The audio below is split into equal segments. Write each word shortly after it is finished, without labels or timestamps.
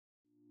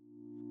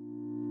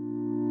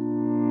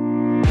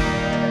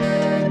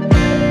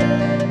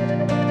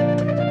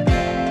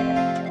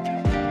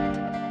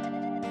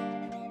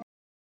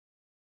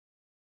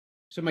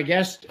So my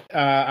guest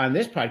on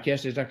this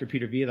podcast is Dr.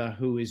 Peter Vila,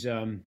 who's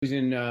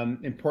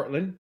in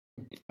Portland,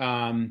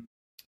 um,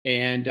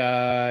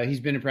 and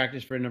he's been in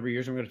practice for a number of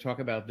years. I'm going to talk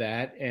about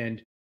that,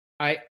 and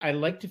I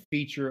like to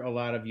feature a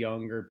lot of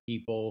younger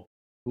people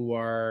who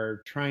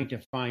are trying to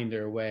find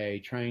their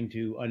way, trying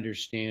to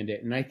understand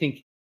it. And I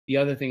think the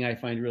other thing I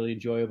find really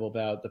enjoyable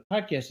about the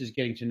podcast is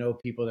getting to know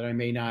people that I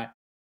may not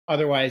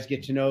otherwise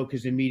get to know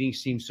because the meetings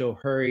seem so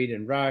hurried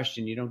and rushed,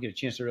 and you don't get a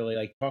chance to really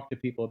like talk to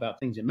people about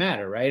things that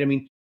matter, right? I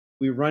mean,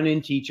 we run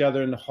into each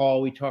other in the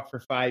hall, we talk for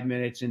 5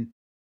 minutes,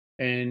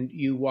 and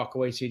you walk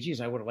away and say, geez,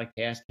 I would have liked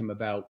to ask him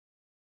about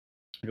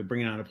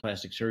bringing on a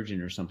plastic surgeon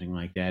or something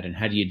like that, and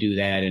how do you do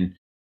that?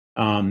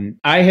 And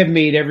I have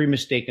made every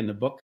mistake in the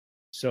book.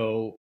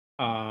 So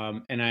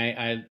and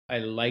I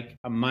like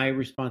my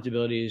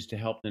responsibility is to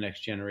help the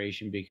next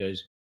generation,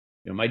 because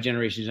my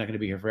generation is not going to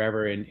be here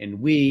forever, and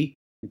we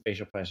in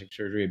facial plastic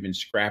surgery have been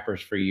scrappers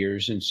for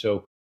years, and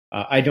so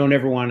I don't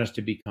ever want us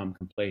to become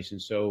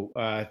complacent. So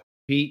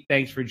Pete,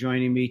 thanks for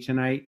joining me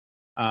tonight.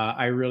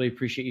 I really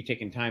appreciate you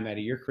taking time out of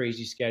your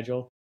crazy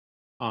schedule.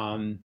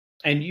 And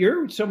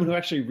you're someone who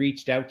actually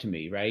reached out to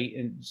me, right?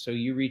 And so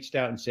you reached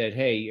out and said,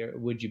 hey,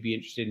 would you be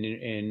interested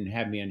in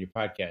having me on your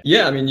podcast?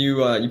 Yeah, I mean, you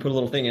put a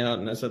little thing out,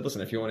 and I said,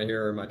 listen, if you want to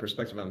hear my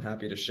perspective, I'm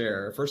happy to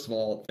share. First of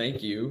all,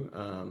 thank you.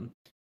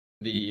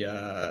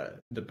 The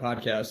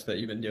podcast that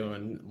you've been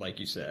doing, like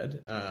you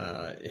said,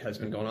 it has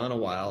been going on a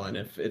while, and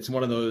if it's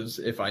one of those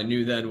if I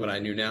knew then what I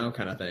knew now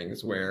kind of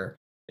things, where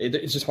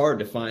it's just hard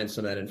to find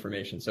some of that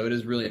information. So it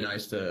is really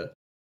nice to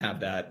have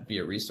that be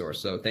a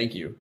resource. So thank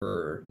you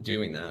for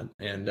doing that,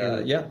 and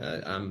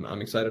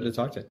I'm excited to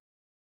talk to you.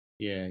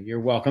 Yeah,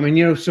 you're welcome.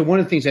 And so one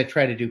of the things I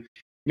try to do,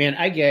 man,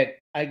 I get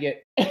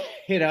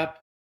hit up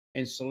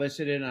and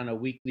solicited on a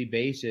weekly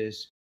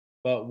basis.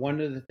 But one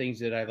of the things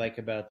that I like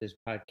about this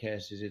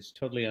podcast is it's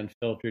totally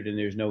unfiltered and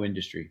there's no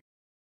industry.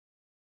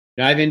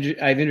 Now, I've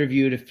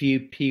interviewed a few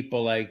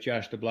people like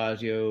Josh de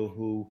Blasio,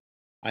 who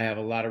I have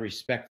a lot of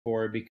respect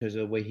for because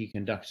of the way he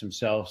conducts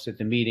himself at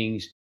the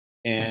meetings.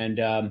 And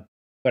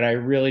but I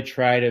really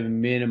try to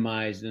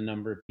minimize the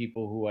number of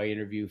people who I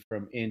interview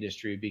from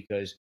industry,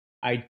 because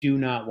I do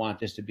not want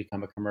this to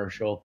become a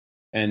commercial.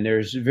 And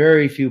there's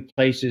very few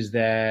places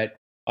that,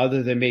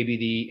 other than maybe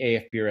the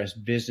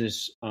AFPRS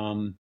business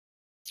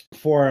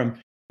forum,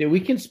 that we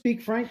can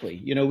speak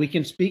frankly. We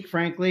can speak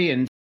frankly,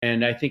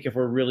 and I think if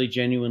we're really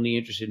genuinely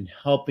interested in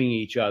helping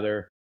each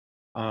other,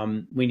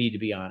 we need to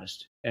be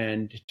honest.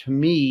 And to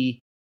me,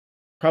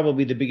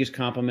 probably the biggest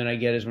compliment I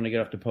get is when I get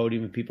off the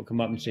podium and people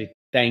come up and say,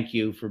 thank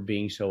you for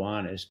being so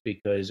honest,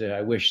 because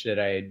I wish that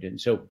I had been.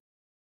 So,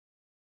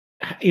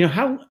 you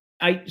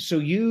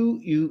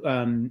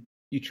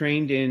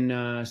trained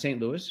in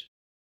St. Louis,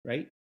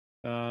 right?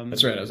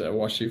 That's right. I was at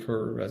WashU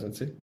for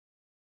residency.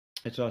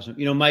 That's awesome.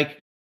 Mike,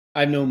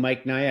 I've known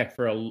Mike Nyack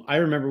I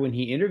remember when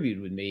he interviewed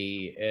with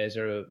me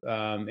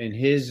and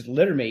his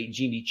littermate,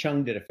 Jeannie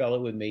Chung, did a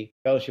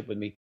fellowship with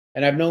me.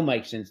 And I've known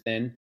Mike since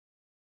then.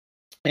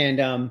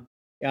 And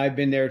I've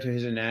been there to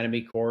his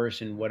anatomy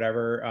course and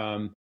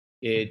whatever.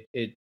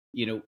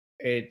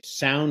 It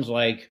sounds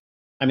like,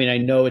 I mean, I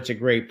know it's a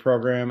great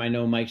program. I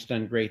know Mike's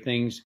done great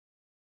things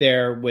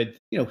there with,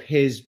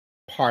 his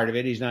part of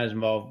it. He's not as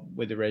involved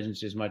with the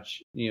residency as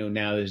much,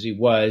 now as he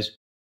was.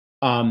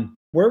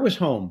 Where was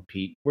home,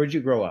 Pete? Where'd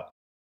you grow up?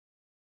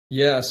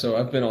 Yeah, so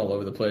I've been all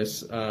over the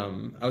place. I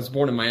was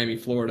born in Miami,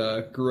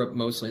 Florida, grew up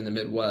mostly in the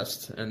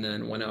Midwest, and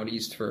then went out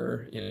east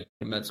for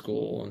med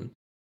school and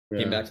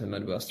came back to the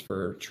Midwest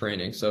for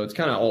training. So it's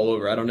kind of all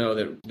over. I don't know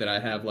that I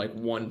have like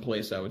one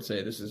place I would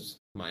say this is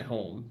my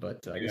home,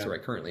 but I guess where I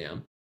currently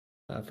am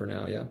for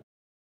now, yeah.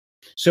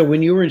 So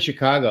when you were in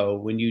Chicago,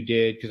 when you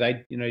did, because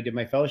I did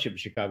my fellowship in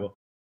Chicago,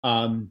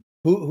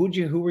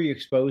 who were you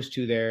exposed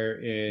to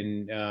there,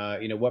 in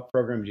what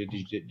program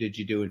did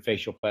you do in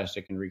facial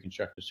plastic and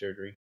reconstructive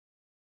surgery?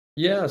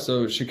 Yeah,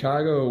 so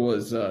Chicago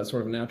was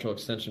sort of a natural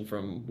extension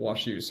from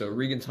WashU. So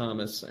Regan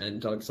Thomas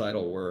and Doug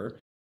Seidel were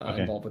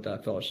involved with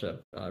that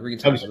fellowship. Regan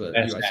Thomas was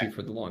at UIC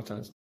for the long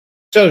time.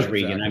 So is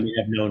Regan. I mean,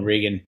 I've known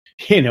Regan.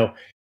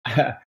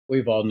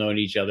 We've all known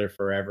each other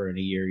forever and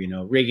a year.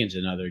 Regan's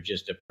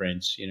just a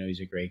prince. He's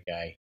a great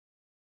guy.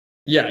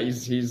 Yeah,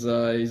 he's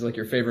like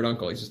your favorite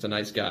uncle. He's just a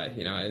nice guy.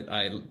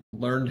 I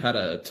learned how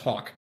to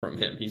talk from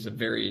him. He's a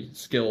very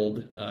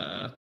skilled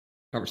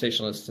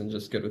conversationalist and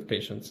just good with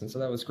patients, and so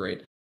that was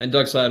great. And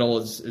Doug Seidel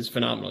is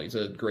phenomenal. He's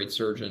a great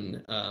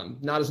surgeon.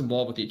 Not as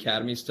involved with the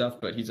academy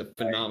stuff, but he's a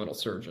phenomenal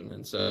surgeon,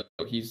 and so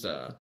he's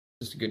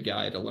just a good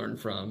guy to learn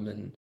from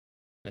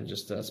and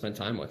just spend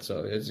time with.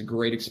 So it was a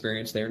great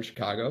experience there in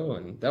Chicago,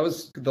 and that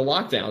was the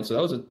lockdown. So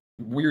that was a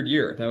weird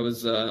year. That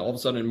was all of a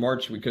sudden in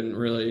March we couldn't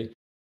really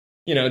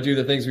do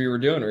the things we were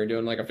doing. We were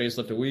doing like a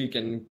facelift a week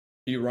and a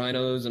few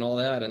rhinos and all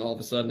that, and all of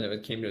a sudden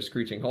it came to a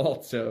screeching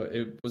halt. So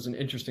it was an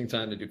interesting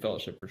time to do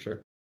fellowship for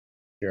sure.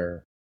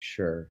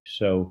 Sure.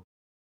 So,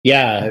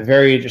 yeah, a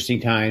very interesting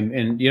time.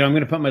 And, I'm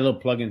going to put my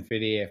little plug in for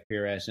the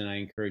AFPRS, and I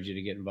encourage you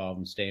to get involved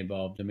and stay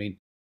involved. I mean,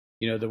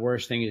 the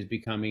worst thing is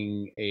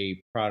becoming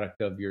a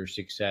product of your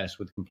success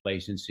with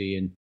complacency.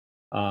 And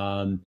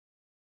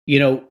You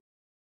know,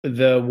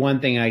 the one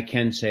thing I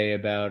can say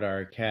about our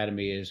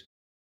academy is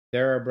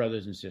there are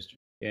brothers and sisters,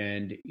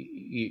 and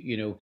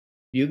you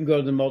can go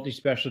to the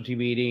multi-specialty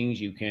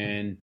meetings, you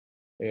can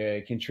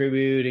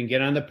contribute and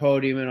get on the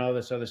podium and all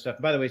this other stuff.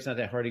 By the way, it's not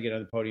that hard to get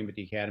on the podium at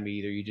the academy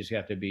either. You just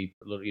have to be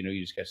a little,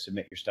 you just got to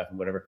submit your stuff and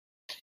whatever.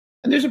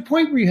 And there's a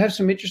point where you have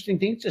some interesting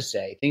things to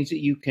say, things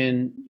that you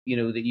can,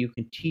 that you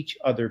can teach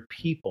other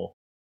people.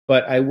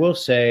 But I will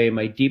say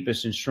my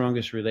deepest and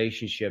strongest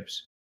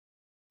relationships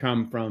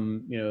come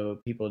from,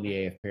 people in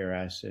the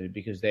AFPRS,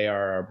 because they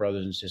are our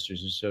brothers and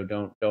sisters. And so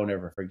don't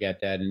ever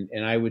forget that.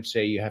 And I would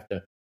say you have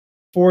to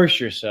force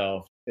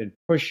yourself and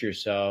push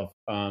yourself.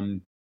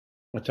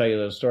 I'll tell you a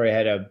little story. I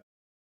had a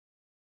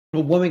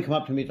woman come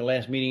up to me at the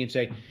last meeting and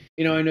say,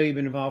 I know you've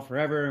been involved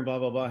forever and blah,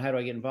 blah, blah. How do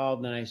I get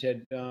involved? And I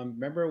said,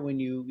 remember when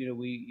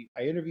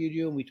I interviewed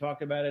you and we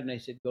talked about it, and I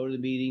said, go to the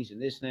meetings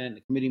and this and that and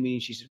the committee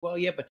meetings. She said, well,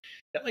 yeah, but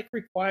that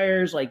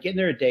requires getting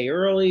there a day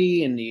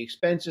early and the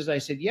expenses. I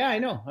said, yeah, I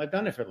know. I've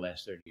done it for the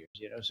last 30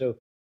 years, So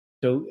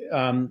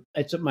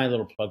it's my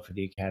little plug for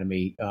the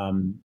academy.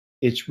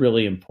 It's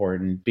really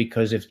important,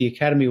 because if the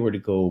academy were to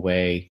go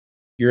away,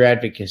 your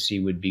advocacy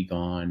would be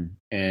gone,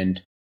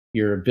 and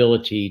your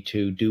ability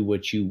to do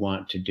what you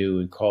want to do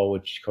and call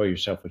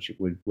yourself what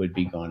you would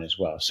be gone as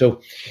well.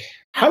 So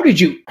how did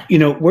you,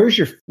 where's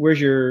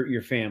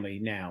your family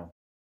now?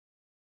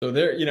 So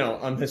they're,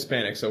 I'm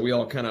Hispanic, so we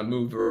all kind of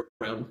moved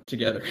around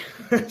together.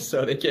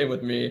 So they came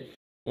with me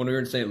when we were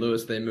in St.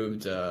 Louis. They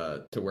moved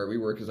to where we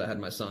were because I had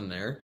my son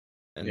there.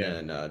 And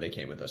then they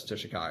came with us to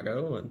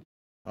Chicago, and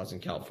I was in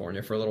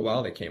California for a little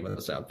while. They came with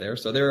us out there.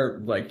 So they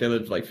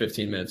lived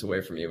 15 minutes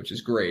away from me, which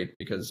is great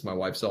because my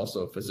wife's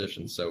also a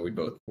physician. So we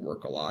both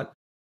work a lot.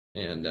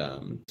 And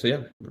so,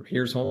 yeah,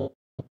 here's home.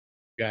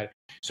 Got it.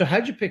 So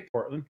how'd you pick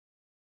Portland?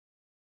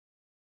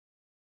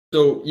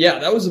 So, yeah,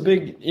 that was a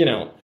big,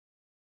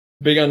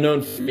 big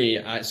unknown for me.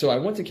 So I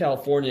went to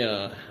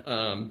California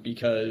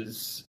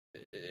because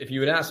if you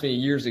had asked me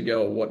years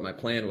ago what my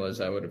plan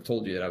was, I would have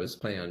told you that I was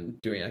planning on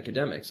doing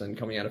academics, and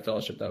coming out of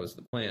fellowship, that was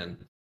the plan.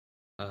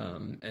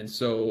 And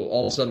so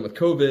all of a sudden with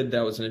COVID,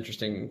 that was an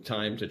interesting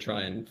time to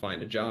try and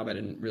find a job. I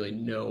didn't really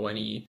know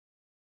any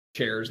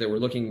chairs that were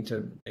looking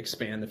to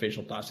expand the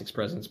facial plastics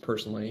presence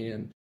personally.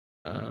 And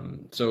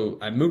so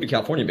I moved to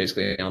California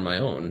basically on my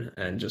own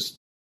and just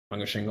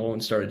hung a shingle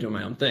and started doing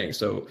my own thing.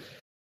 So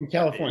in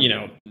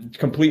California,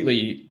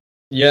 completely.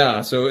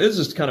 Yeah. So it was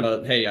just kind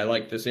of hey, I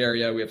like this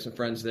area. We have some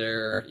friends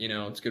there,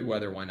 it's good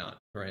weather. Why not?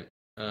 Right.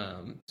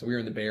 So we were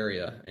in the Bay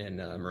Area in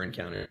Marin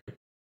County,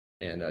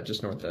 and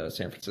just north of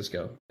San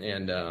Francisco.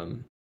 And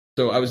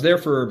so I was there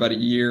for about a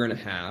year and a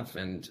half,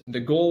 and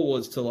the goal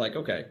was to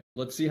okay,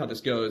 let's see how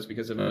this goes,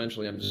 because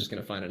eventually I'm just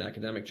going to find an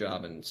academic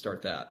job and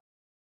start that.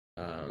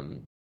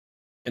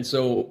 And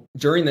so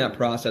during that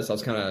process, I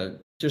was kind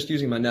of just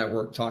using my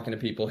network, talking to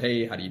people,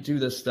 hey, how do you do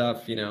this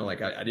stuff?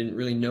 I didn't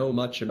really know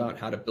much about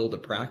how to build a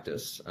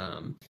practice,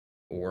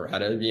 or how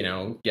to,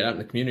 get out in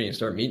the community and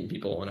start meeting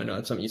people. And I know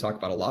that's something you talk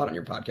about a lot on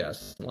your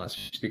podcast. The last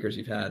few speakers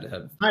you've had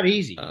have not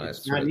easy.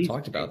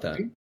 Talked about that.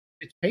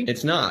 It's painful.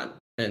 It's not.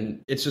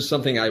 And it's just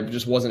something I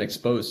just wasn't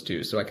exposed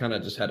to. So I kind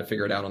of just had to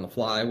figure it out on the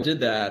fly. I did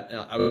that.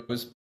 I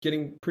was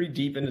getting pretty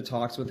deep into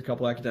talks with a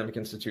couple academic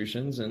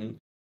institutions, and,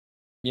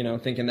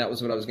 thinking that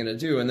was what I was going to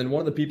do. And then one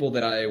of the people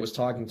that I was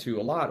talking to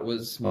a lot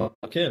was Mark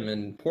Kim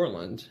in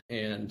Portland.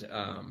 And,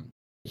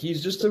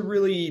 he's just a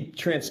really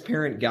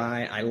transparent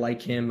guy. I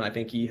like him. I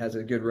think he has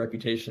a good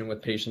reputation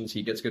with patients.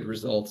 He gets good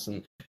results.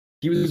 And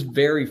he was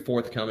very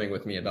forthcoming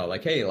with me about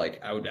hey,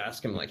 I would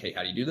ask him hey,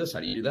 how do you do this? How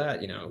do you do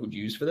that? Who'd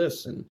you use for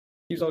this? And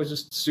he was always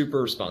just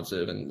super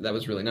responsive, and that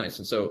was really nice.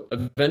 And so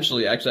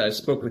eventually, actually, I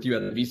spoke with you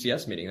at the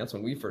VCS meeting. That's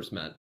when we first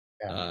met.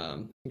 Yeah. I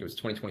think it was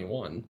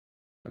 2021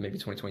 or maybe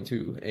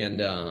 2022.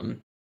 And,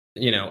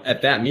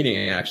 at that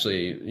meeting,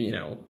 actually,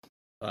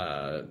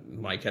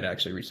 Mike had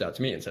actually reached out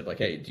to me and said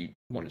hey, do you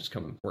want to just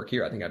come work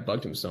here? I think I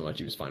bugged him so much.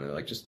 He was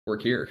finally just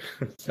work here.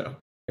 So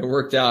it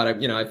worked out.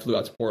 I flew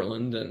out to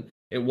Portland, and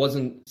it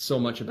wasn't so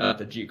much about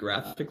the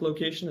geographic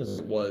location as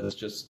it was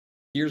just,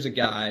 here's a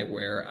guy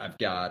where I've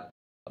got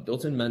a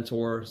built-in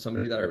mentor,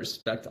 somebody that I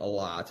respect a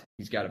lot.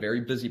 He's got a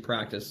very busy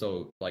practice,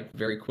 so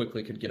very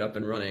quickly could get up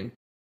and running.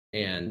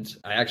 And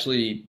I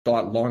actually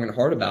thought long and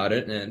hard about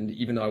it. And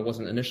even though I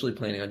wasn't initially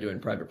planning on doing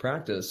private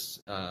practice,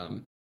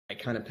 I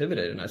kind of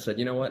pivoted and I said,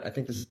 you know what, I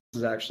think this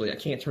is actually, I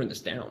can't turn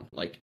this down.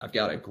 I've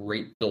got a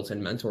great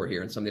built-in mentor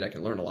here and somebody that I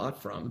can learn a lot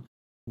from,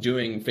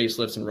 doing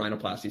facelifts and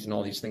rhinoplasties and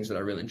all these things that I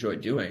really enjoy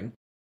doing.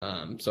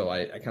 So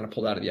I kind of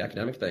pulled out of the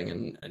academic thing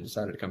and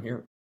decided to come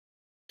here.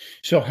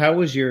 So how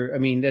was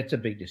that's a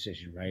big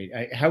decision,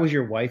 right? How was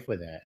your wife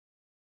with that?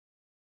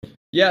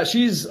 Yeah,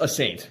 she's a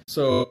saint.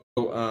 So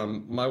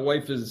my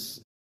wife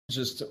is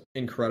just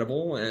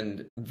incredible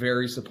and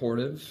very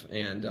supportive.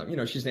 And,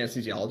 she's an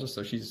anesthesiologist,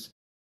 so she's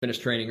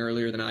finished training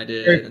earlier than I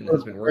did and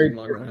has been working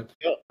longer than I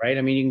have. Right?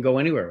 You can go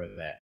anywhere with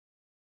that.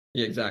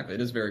 Yeah, exactly. It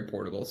is very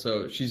portable.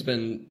 So she's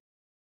been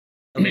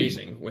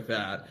amazing with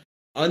that.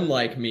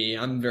 unlike me,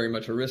 I'm very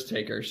much a risk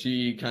taker.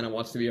 She kind of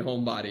wants to be a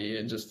homebody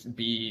and just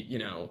be,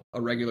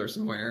 a regular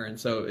somewhere. And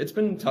so it's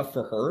been tough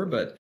for her,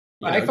 but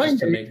I find just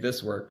to that make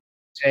this work.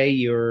 say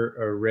you're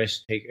a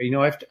risk taker.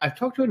 I've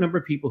talked to a number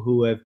of people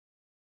who have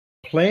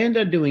planned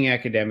on doing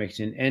academics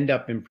and end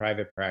up in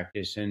private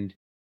practice. And,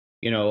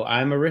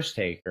 I'm a risk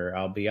taker.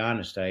 I'll be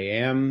honest. I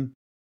am.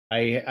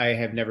 I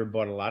have never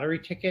bought a lottery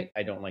ticket.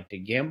 I don't like to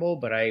gamble,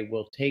 but I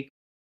will take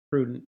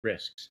prudent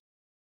risks.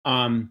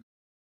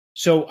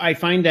 So I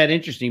find that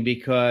interesting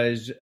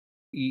because,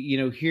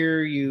 typically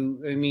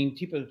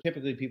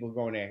people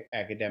going to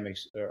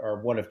academics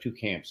are one of two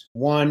camps.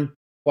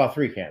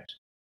 Three camps.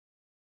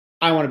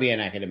 I want to be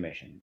an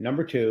academician.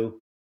 Number two,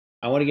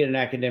 I want to get an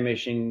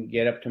academician,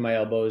 get up to my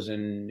elbows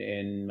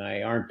and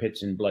my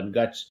armpits and blood and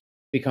guts,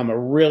 become a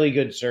really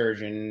good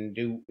surgeon,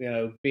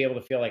 be able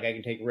to feel like I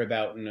can take rib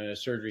out in a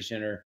surgery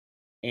center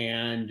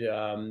and,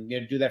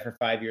 do that for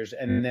 5 years.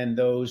 And then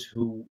those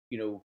who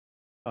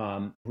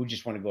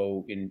just want to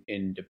go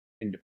into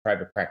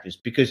private practice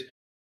because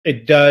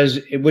it does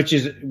have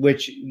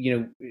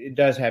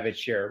its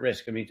share of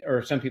risk. I mean,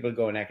 or some people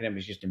go in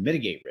academics just to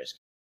mitigate risk.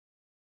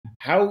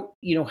 How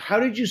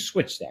did you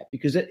switch that?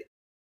 Because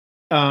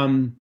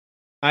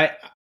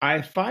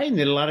I find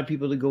that a lot of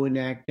people that go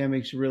into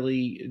academics,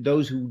 really,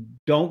 those who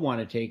don't want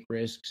to take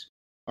risks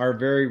are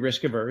very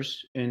risk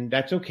averse, and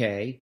that's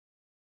okay.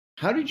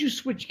 How did you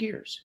switch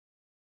gears?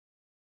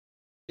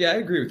 Yeah, I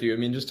agree with you. I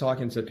mean, just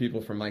talking to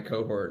people from my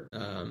cohort,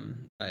 I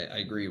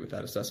agree with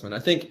that assessment. I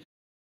think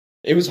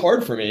it was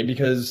hard for me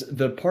because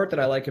the part that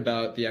I like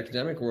about the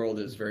academic world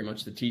is very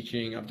much the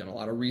teaching. I've done a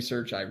lot of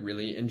research. I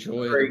really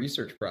enjoy the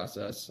research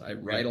process. I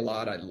write a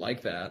lot. I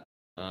like that.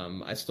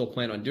 I still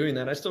plan on doing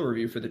that. I still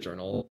review for the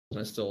journal. And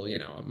I still,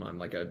 I'm on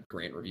like a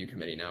grant review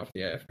committee now for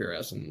the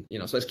IFPRS, and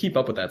so I just keep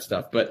up with that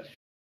stuff. But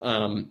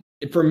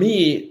for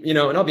me, and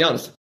I'll be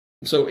honest.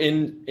 So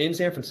in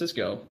San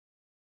Francisco,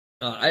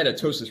 I had a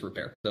ptosis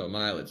repair, so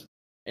my eyelids,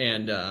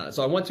 and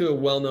so I went to a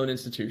well-known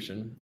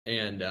institution,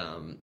 and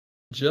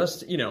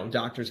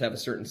doctors have a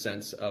certain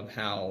sense of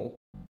how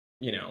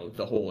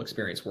the whole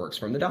experience works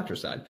from the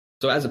doctor's side.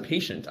 So as a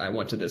patient, I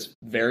went to this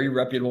very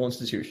reputable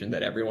institution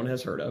that everyone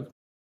has heard of.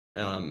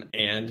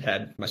 And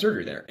had my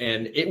surgery there.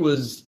 And it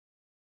was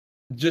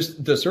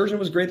just, the surgeon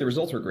was great. The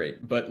results were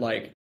great. But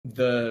like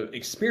the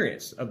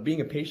experience of being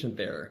a patient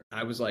there,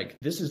 I was like,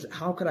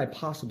 how could I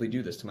possibly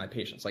do this to my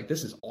patients? Like,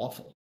 this is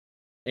awful.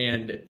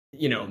 And,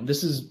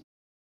 this is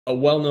a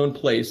well-known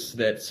place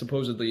that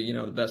supposedly,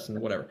 the best and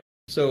whatever.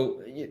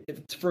 So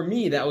for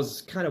me, that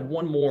was kind of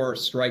one more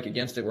strike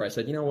against it where I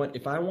said, you know what,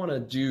 if I want to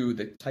do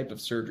the type of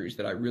surgeries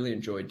that I really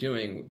enjoy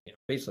doing,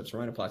 facelifts,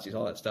 rhinoplasties,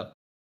 all that stuff,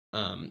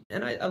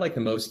 and I like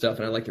the Mohs stuff,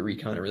 and I like the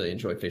recon. I really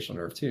enjoy facial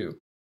nerve too.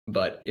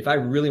 But if I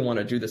really want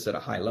to do this at a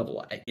high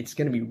level, it's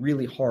going to be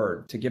really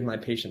hard to give my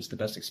patients the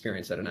best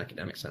experience at an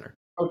academic center.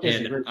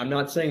 And I'm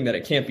not saying that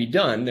it can't be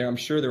done. I'm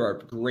sure there are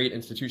great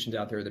institutions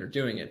out there that are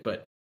doing it.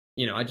 But,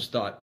 I just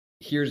thought,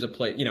 here's a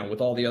place,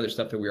 with all the other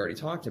stuff that we already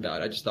talked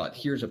about, I just thought,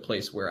 here's a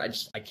place where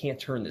I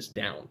can't turn this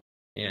down.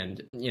 And,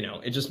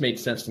 it just made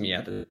sense to me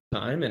at the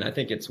time. And I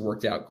think it's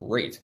worked out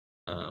great.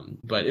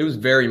 But it was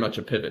very much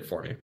a pivot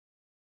for me.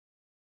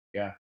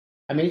 Yeah.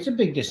 I mean, it's a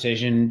big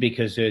decision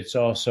because it's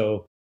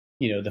also,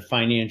 the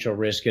financial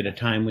risk at a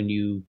time when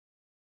you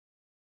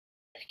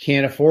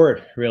can't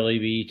afford really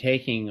be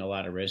taking a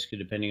lot of risk,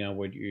 depending on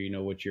what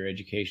your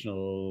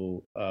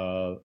educational,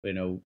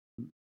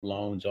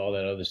 loans, all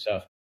that other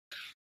stuff.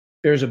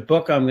 There's a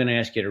book I'm going to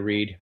ask you to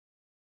read,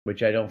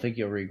 which I don't think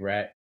you'll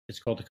regret. It's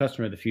called The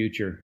Customer of the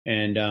Future.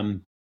 And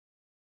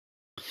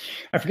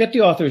I forget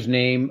the author's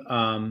name,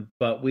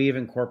 but we have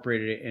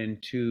incorporated it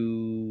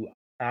into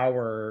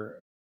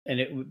and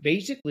it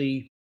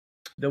basically,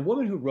 the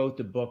woman who wrote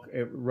the book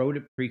wrote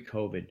it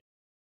pre-COVID.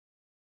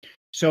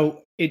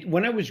 So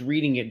when I was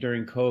reading it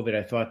during COVID,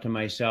 I thought to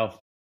myself,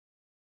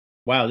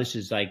 wow, this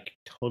is like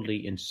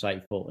totally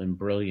insightful and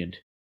brilliant.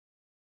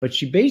 But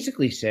she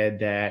basically said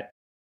that,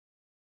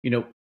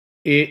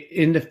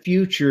 in the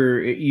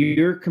future,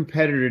 your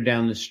competitor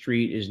down the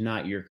street is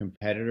not your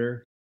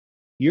competitor.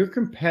 Your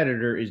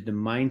competitor is the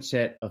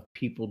mindset of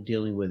people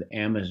dealing with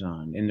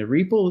Amazon. And the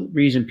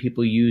reason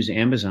people use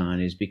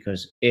Amazon is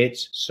because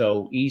it's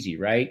so easy,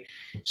 right?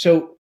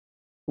 So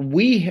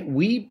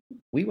we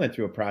went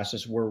through a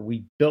process where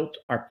we built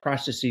our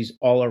processes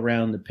all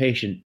around the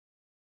patient.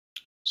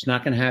 It's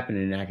not going to happen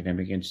in an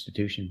academic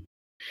institution.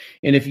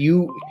 And if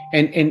you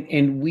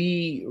and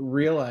we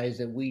realize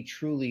that we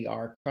truly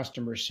are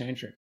customer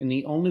centric, and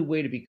the only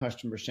way to be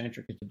customer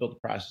centric is to build a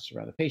process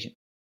around the patient.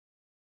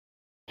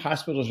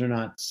 Hospitals are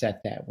not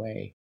set that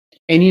way.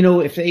 And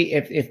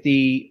if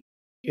the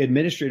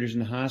administrators in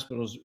the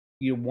hospitals,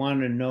 you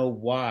want to know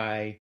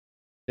why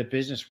the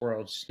business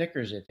world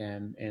snickers at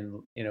them,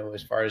 and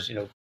as far as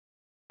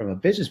from a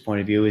business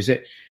point of view, is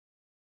that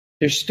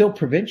they're still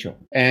provincial.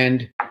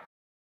 And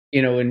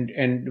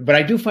but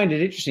I do find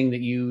it interesting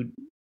that you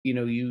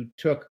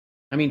took,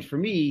 I mean, for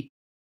me,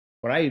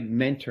 what I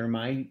mentor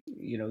my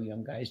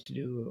young guys to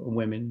do,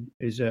 women,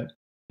 is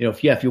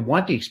if you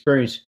want the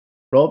experience,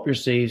 roll up your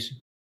sleeves,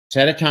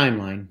 set a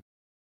timeline.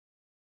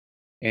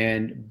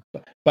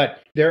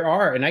 But there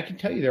are, and I can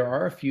tell you, there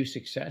are a few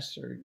success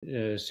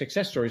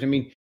stories. I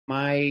mean,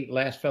 my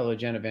last fellow,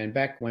 Jenna Van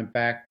Beck, went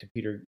back to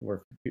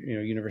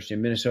University of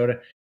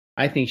Minnesota.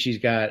 I think she's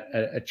got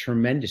a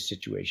tremendous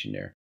situation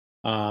there.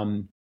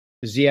 Ziad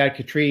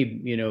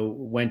Khatib,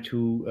 went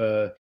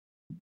to,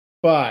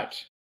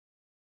 but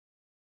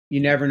you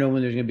never know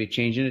when there's going to be a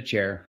change in a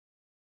chair.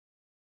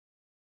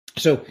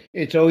 So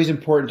it's always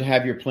important to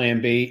have your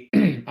plan B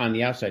on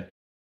the outside.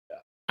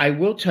 I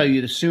will tell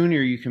you, the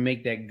sooner you can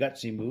make that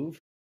gutsy move,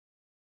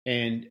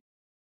 and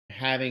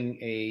having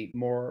a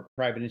more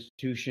private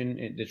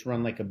institution that's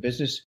run like a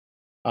business,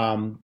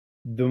 the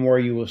more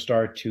you will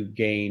start to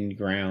gain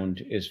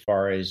ground as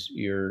far as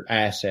your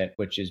asset,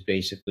 which is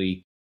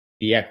basically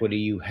the equity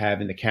you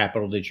have in the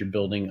capital that you're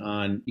building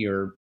on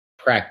your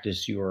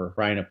practice, your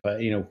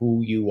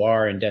who you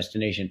are and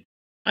destination.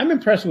 I'm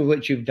impressed with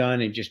what you've done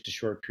in just a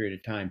short period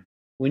of time.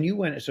 When you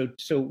went,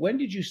 so when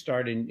did you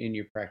start in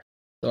your practice?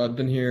 So I've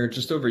been here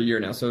just over a year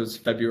now. So it was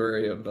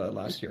February of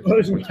last year.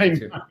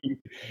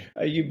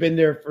 You've been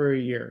there for a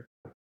year.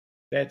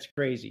 That's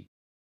crazy.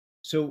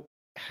 So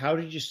how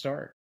did you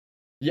start?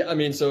 Yeah, I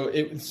mean, so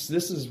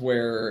this is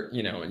where,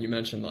 and you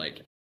mentioned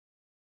like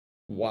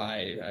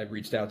why I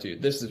reached out to you.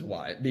 This is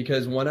why,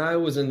 because when I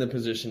was in the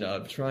position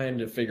of trying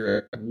to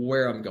figure out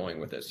where I'm going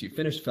with this, you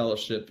finish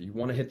fellowship, you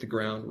want to hit the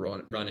ground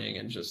running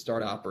and just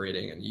start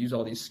operating and use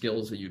all these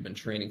skills that you've been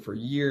training for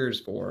years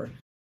for.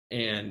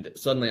 And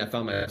suddenly I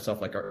found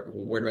myself like,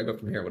 where do I go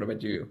from here? What do I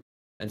do?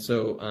 And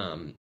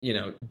so,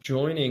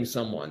 joining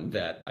someone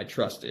that I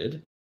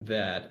trusted,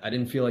 that I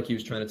didn't feel like he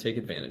was trying to take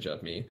advantage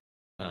of me.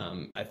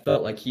 I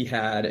felt like he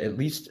had at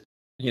least,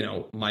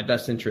 my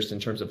best interest in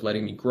terms of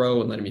letting me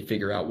grow and letting me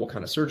figure out what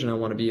kind of surgeon I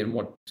want to be and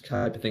what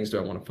type of things do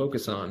I want to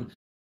focus on.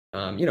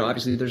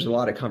 Obviously there's a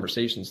lot of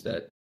conversations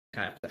that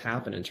have to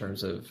happen in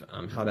terms of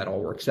how that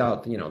all works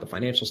out. The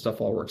financial stuff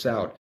all works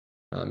out.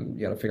 You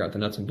got to figure out the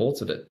nuts and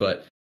bolts of it.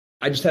 But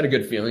I just had a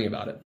good feeling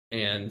about it,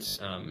 and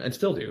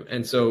still do.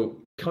 And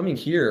so coming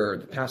here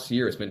the past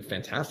year has been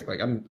fantastic.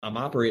 Like I'm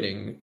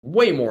operating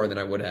way more than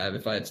I would have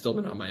if I had still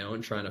been on my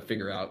own, trying to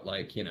figure out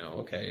like,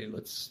 okay,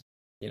 let's,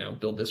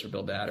 build this or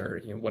build that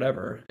or,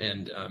 whatever.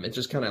 And it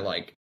just kind of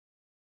like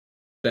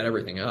sped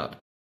everything up.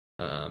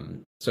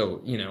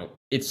 So,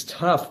 it's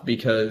tough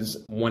because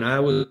when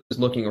I was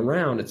looking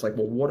around, it's like,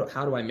 well,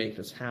 how do I make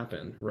this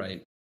happen?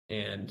 Right.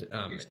 And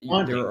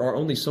there are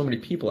only so many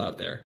people out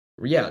there.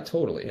 Yeah,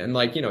 totally. And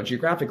like,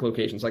 geographic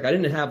locations, like I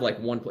didn't have like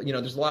one,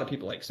 there's a lot of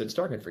people like Sid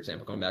Starkman, for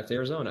example, going back to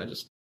Arizona. I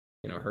just,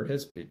 heard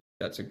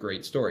that's a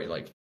great story.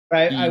 Like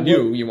I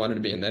knew you wanted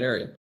to be in that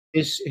area.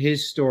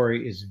 His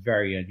story is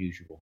very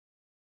unusual.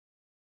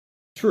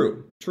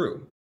 True.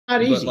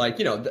 Not easy. But like,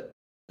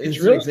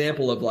 it's an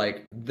example of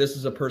like, this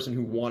is a person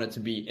who wanted to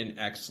be in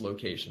X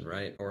location,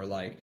 right? Or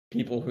like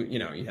people who,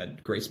 you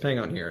had Grace Peng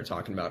on here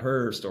talking about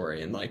her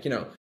story and like,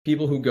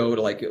 people who go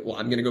to like, well,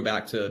 I'm going to go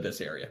back to this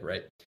area,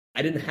 right?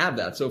 I didn't have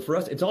that. So for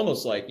us, it's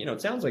almost like,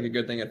 it sounds like a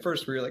good thing at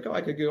first where you're like, oh,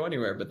 I could go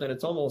anywhere. But then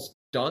it's almost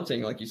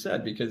daunting, like you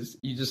said, because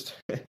you just,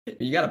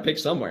 you got to pick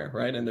somewhere,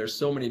 right? And there's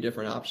so many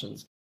different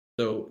options.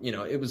 So,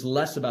 it was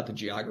less about the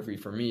geography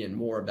for me and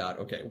more about,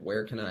 okay,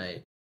 where can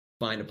I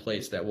find a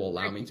place that will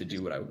allow me to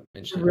do what I'm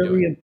interested in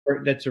doing?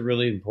 That's a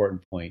really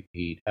important point,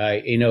 Pete.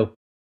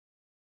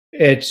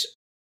 It's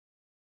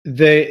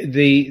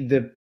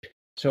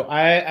so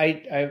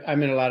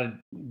I'm in a lot of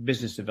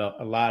business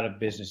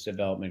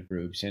development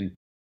groups, and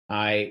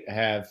I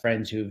have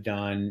friends who've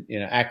done,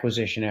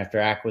 acquisition after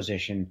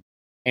acquisition,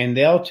 and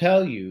they'll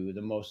tell you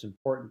the most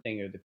important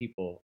thing are the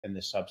people and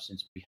the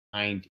substance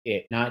behind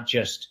it, not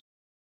just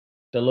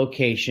the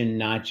location,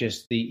 not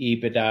just the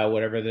EBITDA,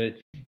 whatever the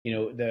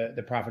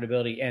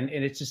profitability. And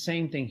it's the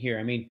same thing here.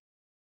 I mean,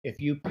 if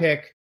you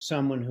pick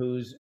someone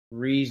who's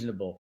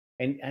reasonable,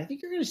 and I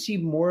think you're going to see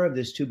more of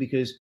this too,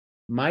 because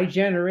my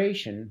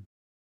generation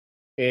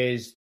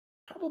is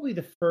probably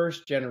the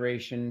first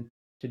generation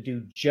to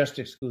do just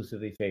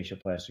exclusively facial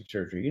plastic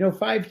surgery.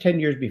 5-10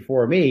 years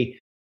before me,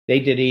 they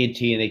did ENT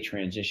and they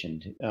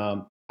transitioned.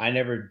 I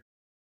never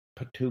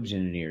put tubes in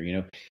an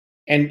ear,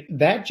 and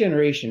that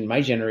generation,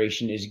 my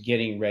generation, is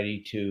getting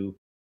ready to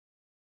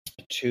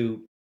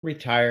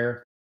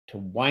retire, to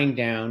wind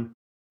down,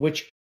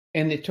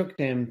 and it took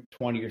them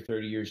 20 or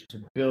 30 years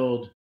to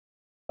build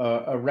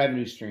a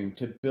revenue stream,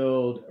 to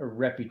build a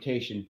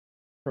reputation,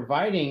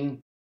 providing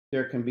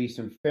there can be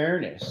some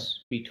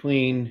fairness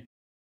between.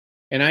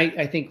 And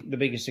I think the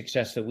biggest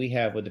success that we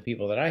have with the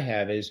people that I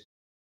have is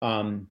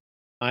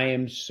I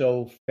am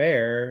so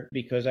fair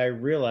because I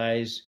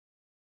realize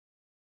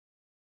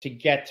to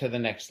get to the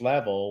next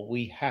level,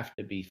 we have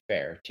to be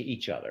fair to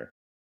each other.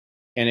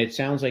 And it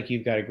sounds like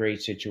you've got a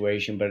great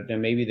situation, but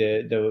then maybe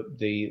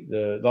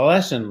the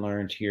lesson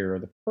learned here, or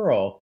the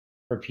pearl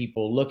for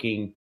people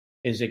looking,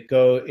 is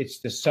it's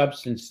the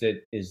substance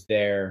that is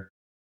there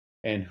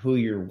and who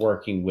you're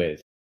working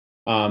with.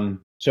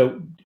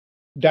 So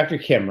Dr.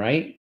 Kim,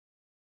 right?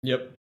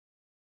 Yep.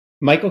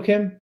 Michael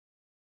Kim?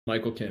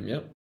 Michael Kim,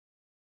 yep.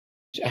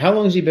 How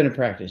long has he been in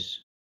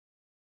practice?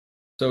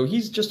 So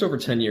he's just over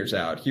 10 years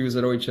out. He was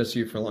at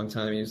OHSU for a long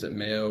time. He was at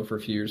Mayo for a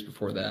few years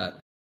before that.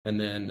 And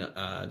then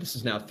this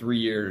is now 3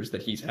 years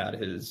that he's had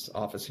his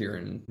office here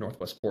in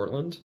Northwest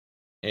Portland.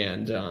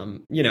 And,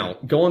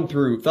 going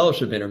through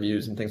fellowship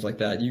interviews and things like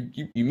that,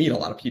 you meet a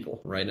lot of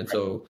people, right? And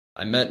so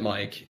I met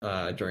Mike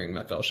during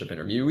my fellowship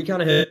interview. We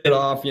kind of hit it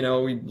off, we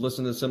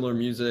listened to similar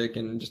music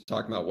and just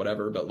talked about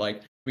whatever, but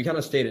like we kind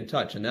of stayed in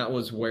touch. And that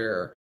was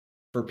where,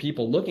 for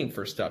people looking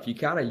for stuff, you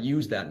gotta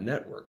use that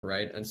network,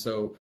 right? And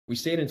so we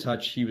stayed in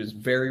touch. He was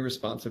very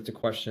responsive to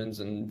questions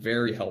and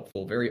very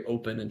helpful, very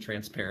open and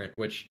transparent,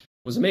 which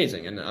was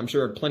amazing. And I'm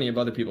sure plenty of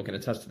other people can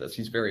attest to this.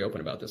 He's very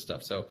open about this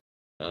stuff. So,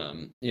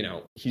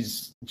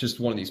 he's just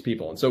one of these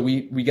people. And so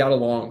we got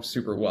along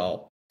super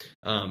well.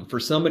 For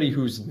somebody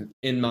who's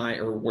in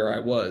or where I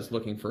was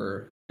looking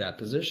for that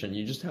position,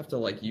 you just have to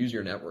like use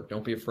your network.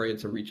 Don't be afraid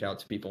to reach out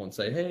to people and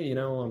say, hey,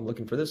 I'm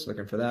looking for this,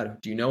 looking for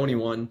that. Do you know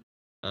anyone?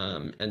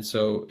 And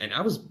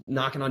I was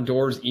knocking on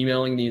doors,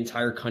 emailing the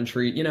entire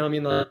country,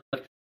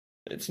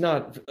 it's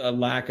not a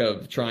lack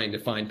of trying to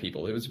find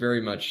people. It was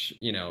very much,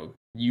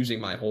 using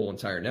my whole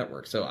entire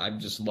network. So I'm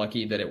just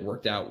lucky that it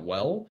worked out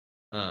well.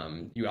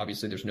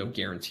 Obviously there's no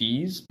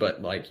guarantees,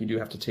 but like you do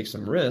have to take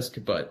some risk,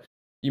 but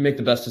you make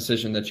the best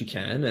decision that you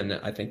can. And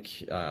I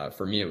think,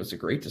 for me, it was a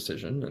great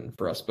decision. And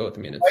for us both,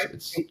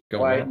 it's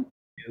going well.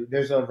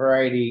 There's a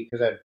variety,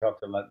 because I've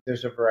talked a lot,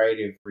 there's a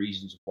variety of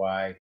reasons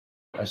why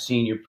a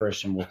senior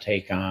person will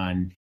take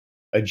on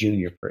a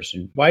junior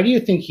person. Why do you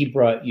think he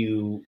brought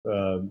you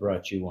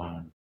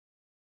on?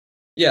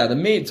 Yeah,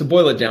 to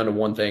boil it down to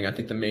one thing, I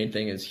think the main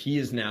thing is he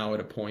is now at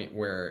a point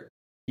where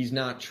he's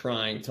not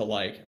trying to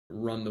like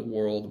run the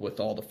world with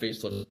all the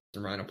facelifts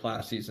and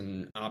rhinoplasties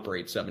and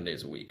operate 7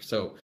 days a week.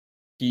 So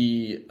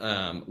he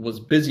was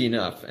busy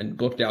enough and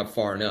booked out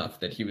far enough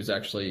that he was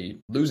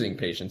actually losing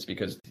patients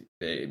because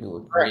they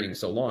were waiting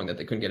so long that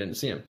they couldn't get in to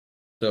see him.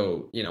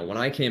 So, when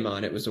I came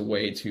on, it was a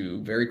way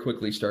to very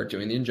quickly start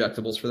doing the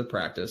injectables for the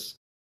practice,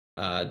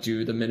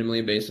 do the minimally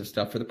invasive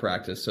stuff for the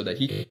practice so that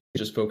he could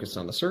just focus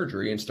on the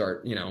surgery and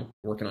start,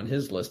 working on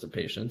his list of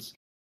patients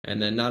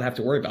and then not have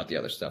to worry about the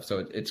other stuff.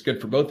 So it's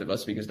good for both of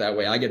us because that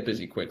way I get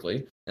busy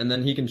quickly and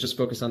then he can just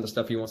focus on the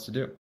stuff he wants to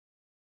do.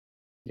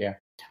 Yeah.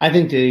 I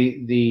think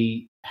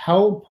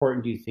how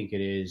important do you think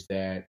it is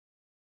that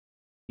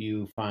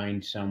you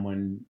find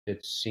someone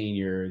that's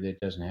senior that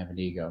doesn't have an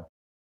ego?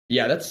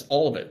 Yeah, that's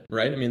all of it,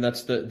 right?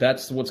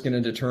 That's what's going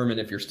to determine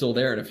if you're still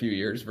there in a few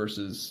years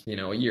versus,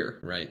 a year,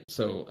 right?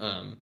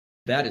 So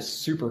that is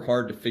super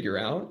hard to figure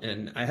out.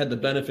 And I had the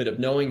benefit of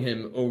knowing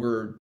him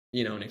over,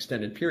 an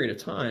extended period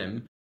of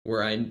time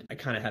where I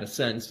kind of had a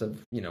sense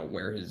of,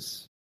 where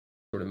his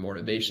sort of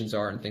motivations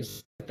are and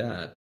things like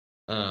that.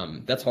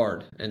 That's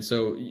hard. And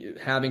so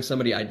having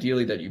somebody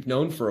ideally that you've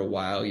known for a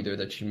while, either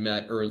that you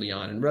met early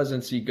on in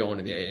residency, going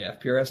to the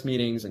AAFPRS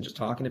meetings and just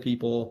talking to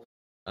people,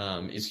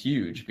 is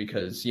huge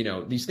because,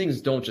 these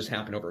things don't just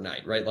happen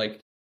overnight, right? Like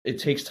it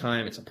takes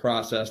time. It's a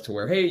process to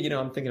where, hey,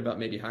 I'm thinking about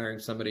maybe hiring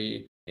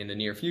somebody in the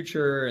near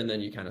future. And then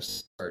you kind of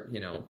start,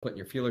 putting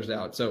your feelers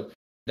out. So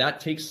that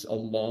takes a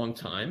long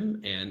time.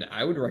 And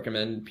I would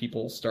recommend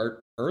people start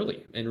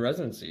early in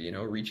residency,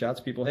 reach out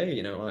to people.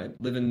 Hey, I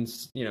live in,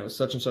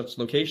 such and such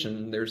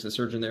location. There's the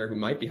surgeon there who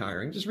might be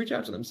hiring. Just reach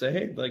out to them. Say,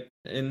 hey, like,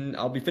 and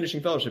I'll be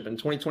finishing fellowship in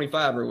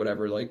 2025 or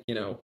whatever. Like,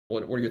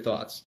 what are your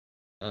thoughts?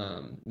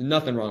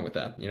 Nothing wrong with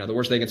that. The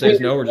worst they can say is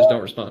no or just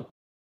don't respond.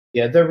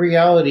 Yeah, the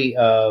reality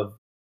of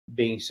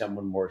being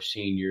someone more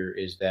senior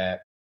is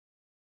that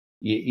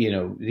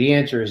the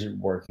answer isn't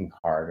working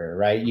harder,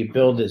 right? You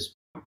build this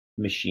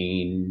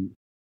machine,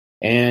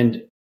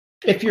 and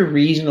if you're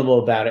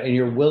reasonable about it and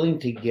you're willing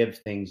to give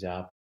things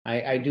up,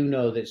 I do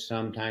know that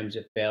sometimes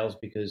it fails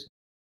because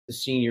the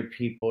senior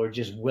people are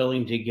just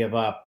willing to give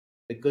up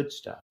the good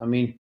stuff. I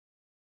mean,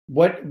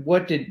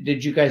 what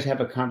did you guys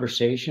have a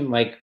conversation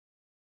like?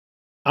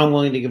 I'm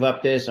willing to give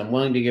up this. I'm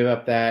willing to give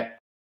up that.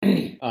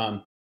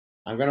 I'm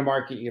going to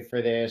market you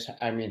for this.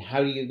 I mean, how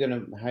are you going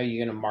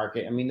to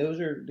market? I mean,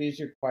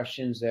 these are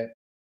questions that,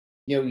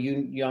 you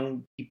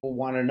young people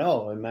want to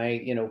know.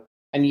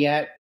 And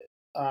yet,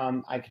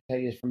 I can tell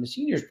you from a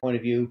senior's point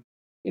of view,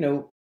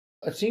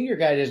 a senior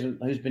guy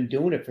who's been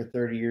doing it for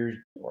 30 years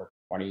or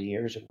 20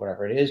 years or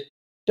whatever it is,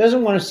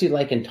 doesn't want to see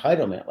like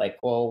entitlement. Like,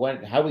 well,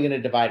 how are we going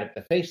to divide up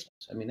the faceless?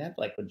 I mean, that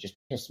like would just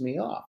piss me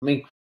off. I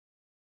mean,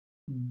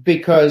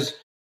 because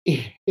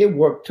it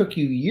took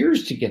you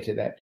years to get to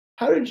that.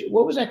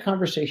 What was that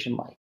conversation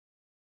like?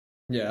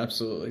 Yeah,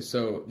 absolutely.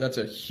 So that's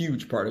a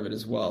huge part of it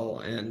as well.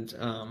 And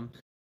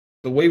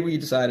the way we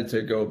decided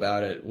to go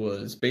about it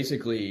was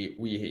basically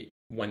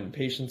when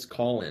patients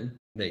call in,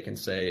 they can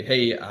say,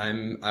 hey,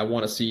 I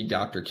want to see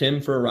Dr. Kim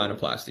for a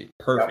rhinoplasty.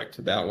 Perfect.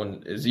 Yeah. That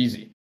one is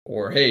easy.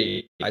 Or,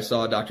 hey, I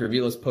saw Dr.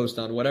 Avila's post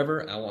on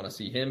whatever. I want to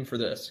see him for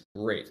this.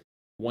 Great.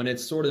 When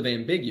it's sort of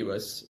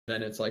ambiguous,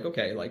 then it's like,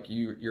 okay, like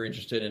you're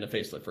interested in a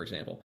facelift, for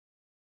example.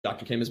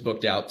 Dr. Kim is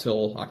booked out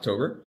till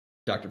October.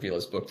 Dr. Avila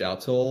is booked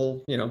out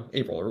till,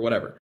 April or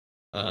whatever.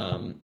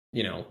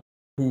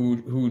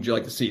 who would you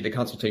like to see? The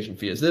consultation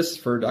fee is this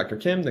for Dr.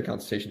 Kim. The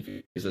consultation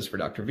fee is this for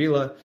Dr.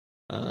 Vila.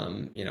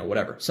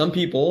 Whatever. Some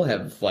people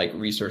have like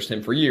researched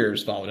him for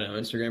years, followed him on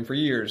Instagram for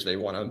years. They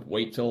want to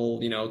wait till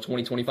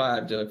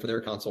 2025 for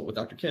their consult with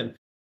Dr. Kim.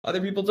 Other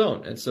people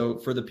don't. And so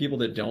for the people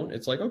that don't,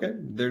 it's like, okay,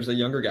 there's a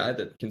younger guy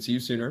that can see you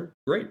sooner.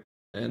 Great.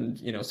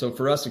 And, so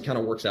for us, it kind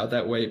of works out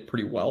that way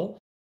pretty well.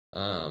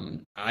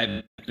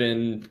 I've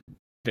been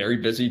very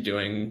busy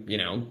doing,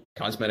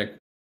 cosmetic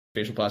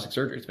facial plastic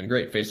surgery. It's been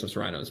great. Facelifts,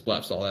 rhinos,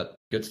 blephs, all that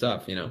good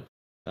stuff,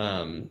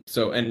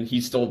 and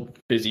he's still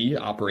busy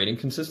operating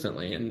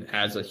consistently and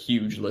has a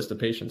huge list of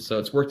patients. So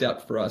it's worked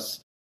out for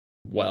us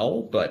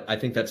well, but I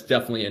think that's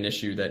definitely an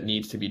issue that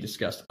needs to be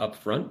discussed up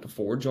front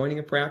before joining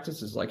a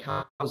practice, is like,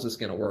 how is this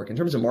going to work? In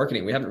terms of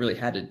marketing, we haven't really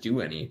had to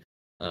do any,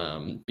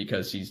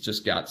 because he's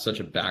just got such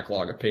a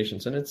backlog of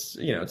patients, and it's,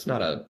 it's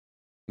not a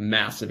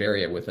massive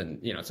area within,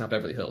 it's not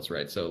Beverly Hills,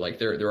 right? So like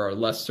there are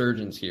less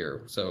surgeons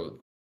here. So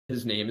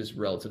his name is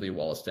relatively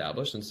well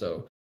established. And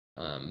so,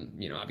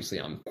 obviously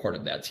I'm part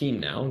of that team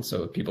now. And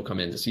so if people come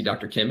in to see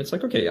Dr. Kim, it's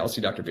like, okay, I'll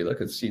see Dr. Vila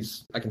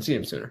because I can see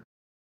him sooner.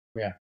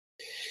 Yeah.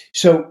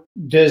 So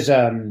does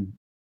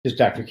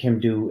Dr. Kim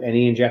do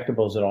any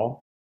injectables at all?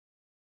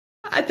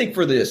 I think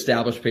for the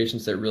established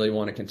patients that really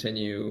want to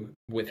continue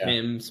with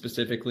him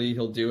specifically,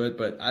 he'll do it.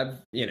 But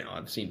I've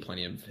seen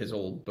plenty of his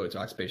old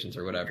Botox patients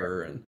or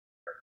whatever. And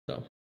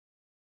so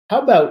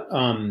how about,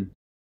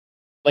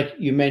 like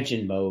you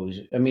mentioned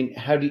Mohs. I mean,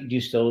 how do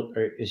you still,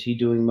 or is he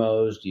doing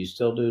Mohs? Do you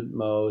still do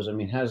Mohs? I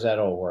mean, how does that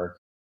all work?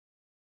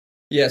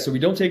 Yeah, so we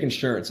don't take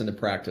insurance into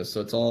practice, so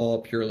it's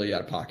all purely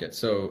out of pocket.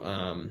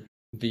 So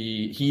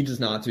he does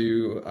not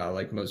do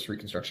like Mohs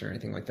reconstruction or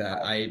anything like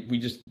that. We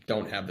just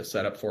don't have the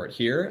setup for it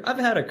here. I've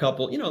had a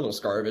couple, little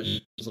scar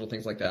visions, little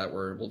things like that,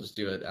 where we'll just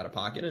do it out of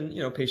pocket,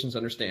 and patients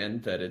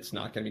understand that it's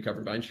not going to be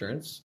covered by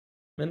insurance.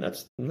 And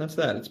that's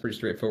that. It's pretty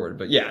straightforward.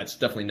 But yeah, it's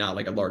definitely not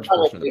like a large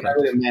portion of the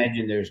practice. I would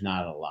imagine there's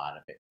not a lot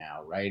of it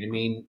now, right? I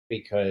mean,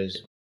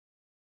 because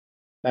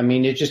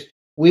it just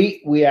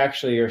we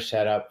actually are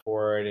set up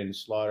for it, and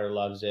Slaughter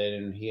loves it,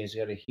 and he has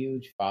got a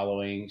huge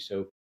following,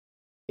 so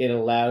it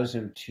allows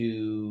him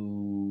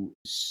to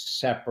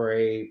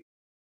separate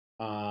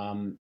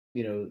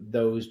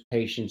those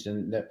patients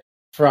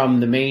from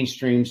the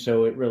mainstream,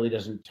 so it really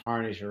doesn't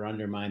tarnish or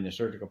undermine the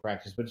surgical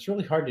practice. But it's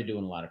really hard to do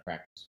in a lot of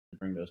practice to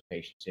bring those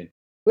patients in.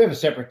 We have a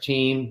separate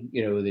team,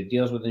 that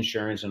deals with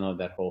insurance and all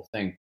that whole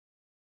thing.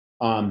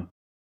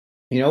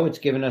 It's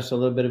given us a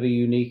little bit of a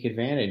unique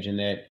advantage in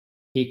that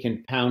he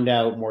can pound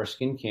out more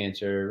skin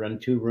cancer, run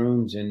 2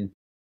 rooms in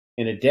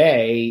a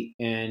day,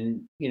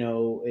 and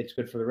it's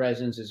good for the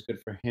residents, it's good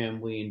for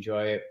him. We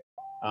enjoy it.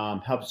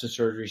 Helps the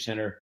surgery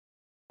center.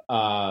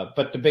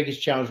 But the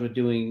biggest challenge with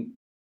doing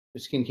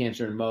skin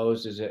cancer and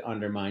Mohs is it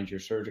undermines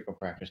your surgical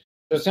practice.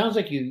 So it sounds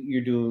like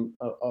you're doing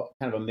a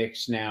kind of a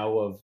mix now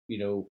of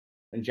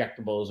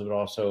injectables, but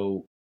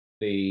also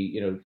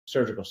the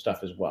surgical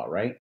stuff as well,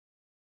 right?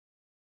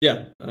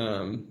 Yeah,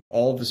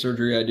 all of the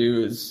surgery I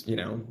do is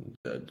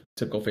the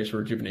typical facial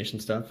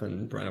rejuvenation stuff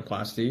and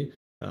rhinoplasty.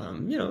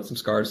 Some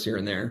scars here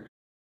and there,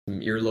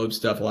 some earlobe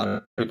stuff. A lot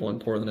of people in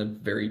Portland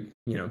have very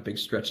big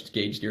stretched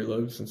gauged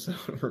earlobes, and so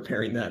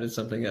repairing that is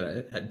something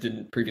that I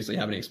didn't previously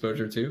have any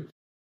exposure to.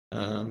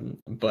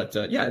 But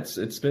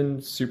it's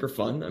been super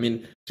fun. I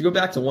mean, to go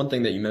back to one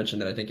thing that you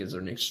mentioned that I think is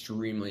an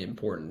extremely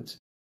important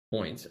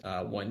point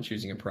when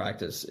choosing a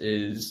practice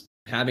is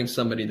having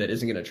somebody that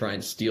isn't going to try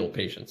and steal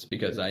patients,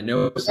 because I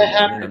know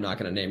someone, and I'm not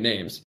going to name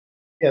names.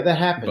 Yeah, that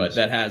happens. But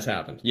that has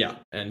happened. Yeah.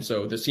 And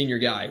so the senior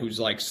guy who's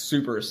like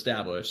super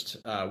established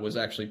was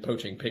actually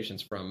poaching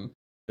patients from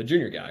the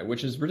junior guy,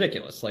 which is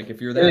ridiculous. Like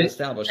if you're that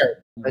established,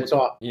 that's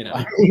all.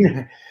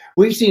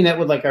 We've seen that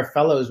with like our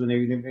fellows when they're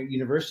in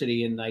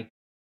university, and like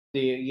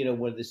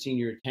one of the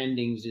senior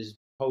attendings is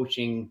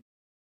poaching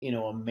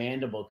a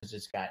mandible because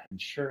it's got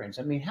insurance.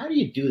 I mean, how do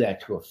you do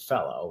that to a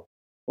fellow?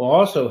 Well,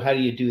 also, how do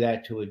you do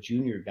that to a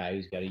junior guy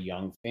who's got a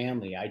young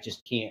family? I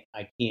can't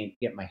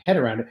get my head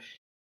around it.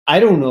 I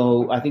don't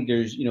know. I think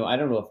there's, I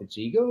don't know if it's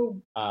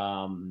ego.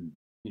 I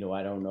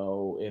don't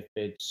know if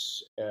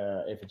it's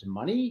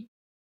money,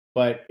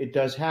 but it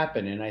does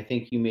happen. And I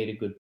think you made a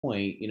good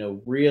point,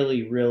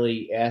 really,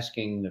 really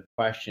asking the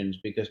questions,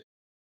 because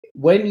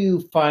when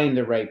you find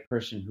the right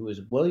person who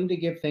is willing to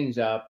give things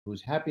up,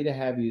 who's happy to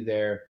have you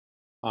there,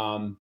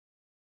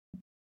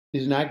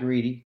 is not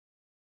greedy,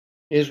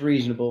 is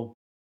reasonable,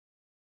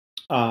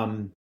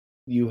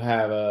 you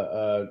have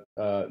a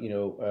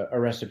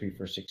recipe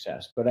for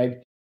success. But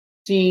I've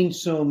seen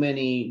so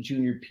many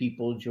junior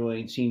people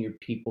join senior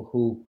people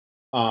who,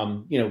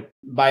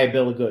 buy a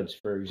bill of goods,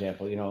 for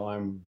example.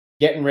 I'm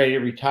getting ready to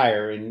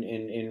retire, and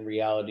in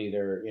reality,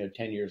 they're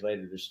 10 years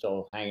later, they're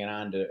still hanging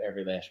on to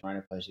every last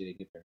rhinoplasty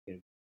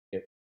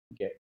they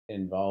get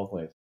involved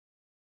with.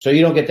 So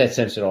you don't get that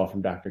sense at all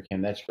from Dr.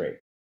 Kim. That's great.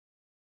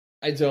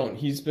 I don't.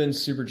 He's been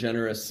super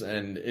generous,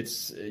 and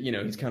it's,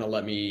 he's kind of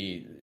let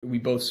me, we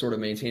both sort of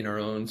maintain our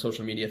own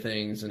social media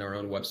things and our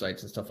own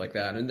websites and stuff like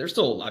that. And they're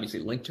still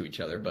obviously linked to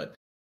each other, but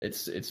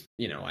it's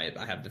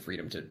I have the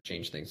freedom to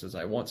change things as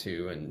I want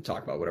to and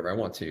talk about whatever I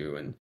want to,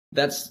 and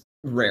that's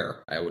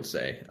rare, I would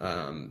say,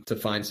 to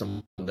find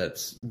someone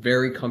that's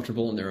very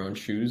comfortable in their own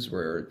shoes,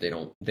 where they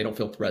don't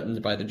feel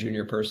threatened by the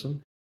junior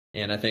person.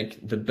 And I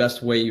think the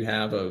best way you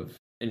have of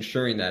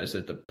ensuring that is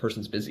that the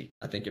person's busy.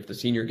 I think if the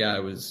senior guy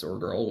or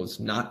girl was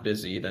not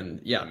busy,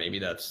 then yeah, maybe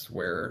that's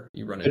where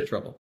you run into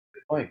trouble.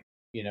 Good point.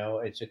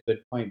 It's a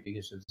good point,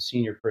 because if the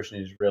senior person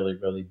is really,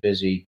 really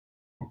busy,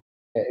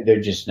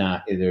 they're just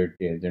not. They're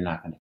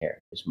not going to care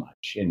as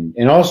much.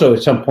 And also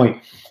at some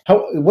point,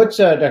 what's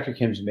Dr.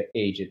 Kim's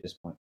age at this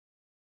point?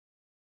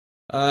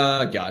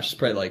 Gosh, it's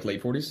probably like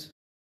late 40s.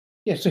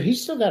 Yeah, so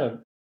he's still got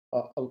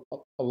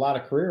a lot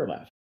of career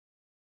left.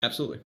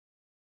 Absolutely.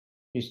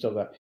 He's still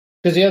got,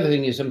 because the other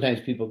thing is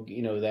sometimes people,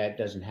 that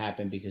doesn't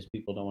happen because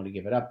people don't want to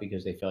give it up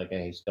because they feel like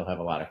they still have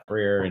a lot of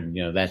career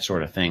and that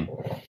sort of thing.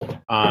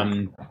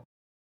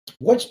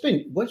 What's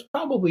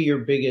probably your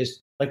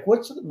biggest, like,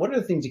 what are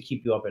the things that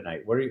keep you up at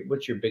night?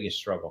 What's your biggest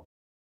struggle?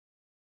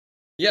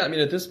 Yeah, I mean,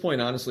 at this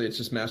point, honestly, it's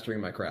just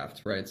mastering my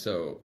craft, right?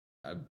 So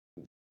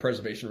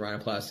preservation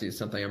rhinoplasty is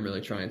something I'm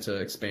really trying to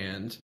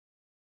expand.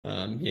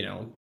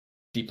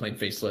 Deep plane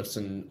facelifts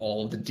and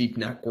all of the deep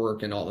neck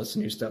work and all this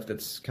new stuff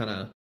that's kind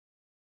of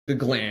the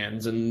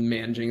glands and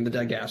managing the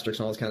digastrics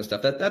and all this kind of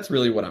stuff. That's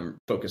really what I'm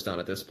focused on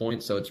at this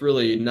point. So it's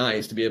really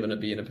nice to be able to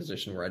be in a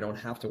position where I don't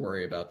have to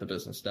worry about the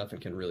business stuff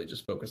and can really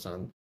just focus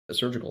on the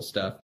surgical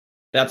stuff.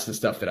 That's the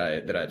stuff that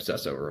I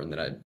obsess over and that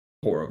I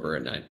pour over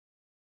at night.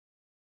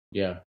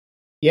 Yeah.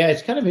 Yeah,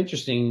 it's kind of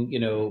interesting,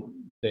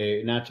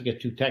 not to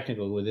get too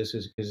technical with this,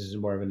 because this is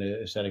more of an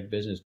aesthetic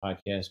business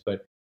podcast,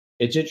 but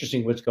it's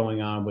interesting what's going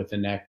on with the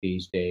neck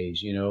these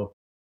days.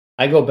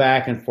 I go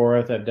back and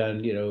forth. I've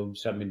done,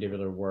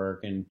 submandibular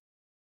work, and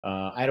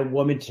I had a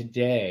woman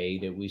today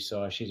that we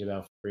saw. She's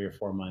about 3 or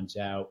 4 months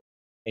out,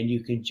 and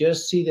you can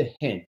just see the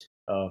hint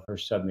of her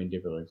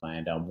submandibular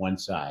gland on one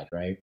side,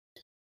 right?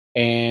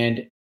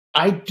 And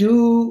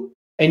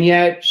and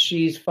yet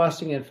she's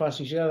fussing and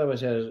fussing. She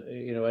otherwise has,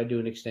 I do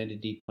an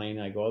extended deep plane.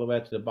 I go all the way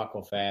out to the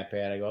buccal fat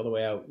pad. I go all the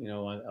way out,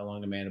 along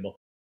the mandible.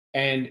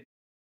 And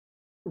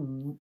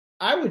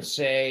I would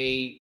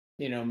say,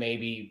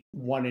 maybe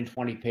 1 in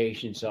 20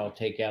 patients, I'll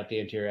take out the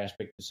anterior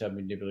aspect of the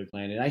submandibular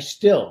gland. And I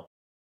still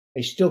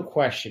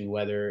question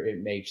whether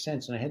it makes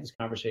sense. And I had this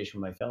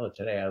conversation with my fellow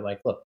today. I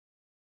like, look,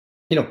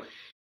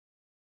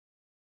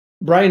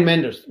 Brian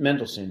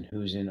Mendelsohn,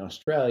 who's in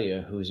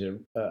Australia, who's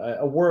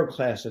a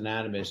world-class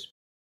anatomist,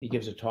 he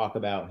gives a talk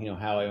about,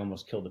 how I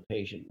almost killed a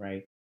patient,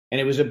 right?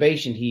 And it was a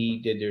patient, he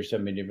did their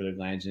submandibular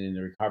glands, and in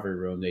the recovery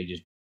room, they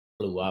just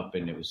blew up,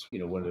 and it was,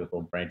 one of the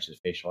little branches of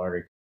facial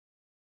artery.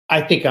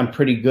 I think I'm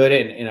pretty good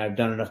at, and I've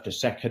done enough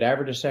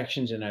cadaver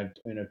dissections, and I've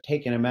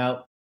taken them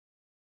out.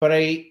 But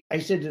I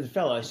said to the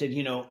fellow, I said,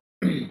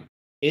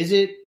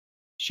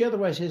 she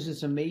otherwise has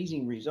this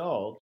amazing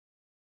result.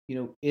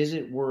 Is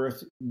it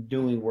worth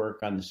doing work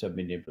on the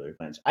submandibular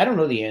glands? I don't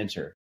know the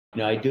answer.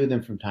 I do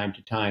them from time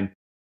to time.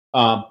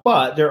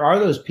 But there are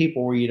those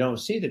people where you don't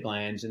see the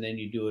glands, and then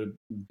you do a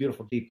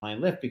beautiful deep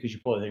plane lift because you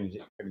pull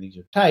everything's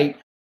so tight.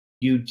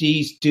 You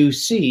do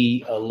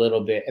see a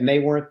little bit, and they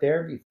weren't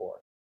there before.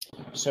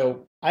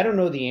 So I don't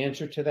know the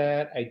answer to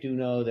that. I do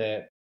know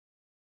that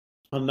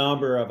a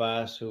number of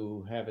us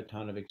who have a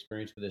ton of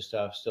experience with this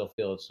stuff still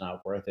feel it's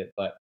not worth it.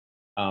 But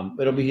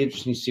it'll be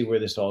interesting to see where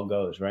this all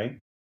goes, right?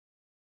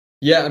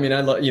 Yeah, I mean,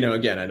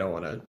 again, I don't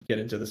want to get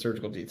into the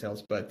surgical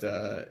details, but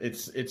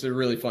it's a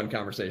really fun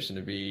conversation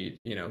to be,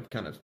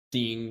 kind of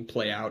seeing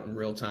play out in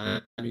real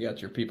time. You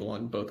got your people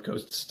on both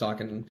coasts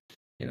talking,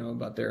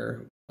 about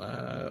their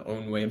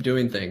own way of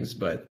doing things,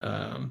 but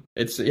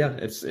it's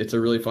a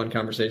really fun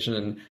conversation.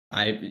 And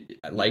I,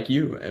 like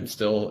you, am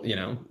still,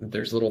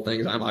 there's little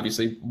things. I'm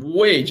obviously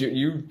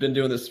you've been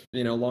doing this,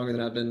 longer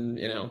than I've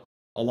been,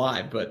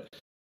 alive, but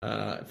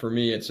for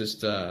me, it's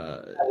just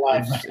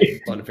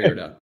it's fun to figure it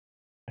out.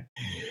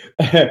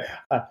 I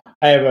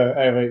have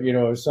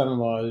a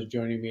son-in-law who's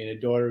joining me, and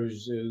a daughter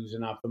who's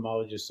an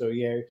ophthalmologist. So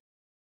yeah,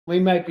 we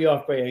might be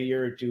off by a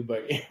year or two,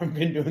 but I've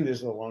been doing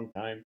this a long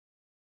time.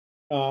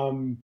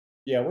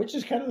 Which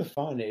is kind of the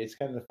fun. It's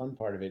kind of the fun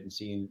part of it, and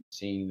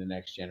seeing the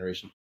next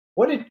generation.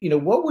 What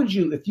would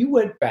you, if you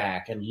went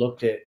back and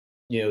looked at,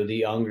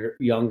 the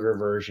younger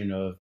version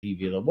of P.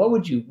 Vila, what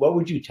would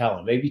you tell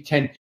him? Maybe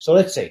 10. So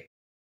let's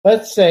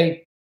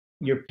say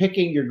you're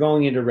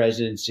going into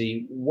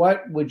residency.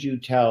 What would you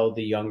tell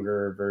the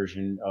younger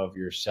version of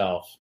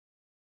yourself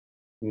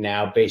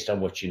now, based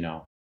on what you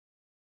know?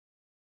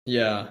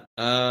 Yeah,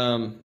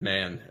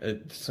 man,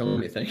 so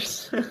many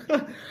things.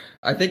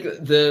 I think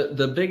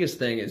the biggest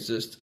thing is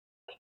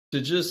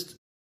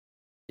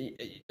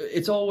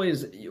it's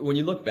always, when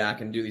you look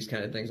back and do these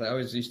kind of things, I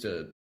always used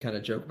to kind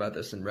of joke about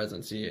this in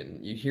residency,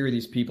 and you hear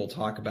these people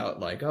talk about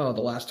like, oh, the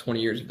last 20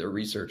 years of their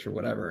research or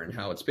whatever, and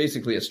how it's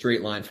basically a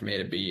straight line from A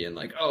to B, and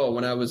like, oh,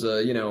 when I was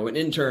an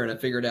intern, I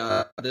figured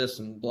out this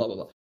and blah blah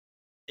blah.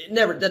 It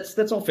never,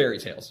 that's all fairy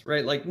tales,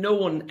 right? Like, no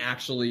one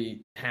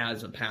actually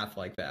has a path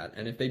like that,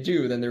 and if they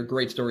do, then they're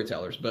great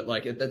storytellers, but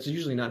like that's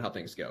usually not how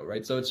things go,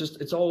 right? So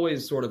it's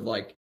always sort of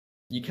like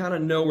you kind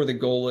of know where the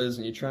goal is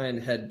and you try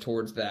and head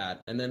towards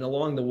that. And then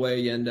along the way,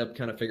 you end up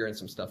kind of figuring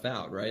some stuff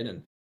out, right?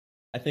 And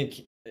I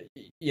think,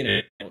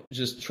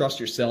 just trust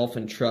yourself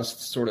and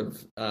trust sort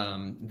of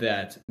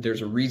that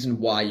there's a reason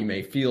why you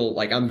may feel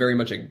like I'm very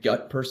much a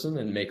gut person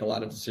and make a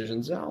lot of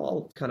decisions.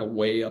 I'll kind of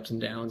weigh ups and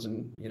downs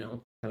and,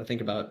 kind of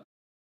think about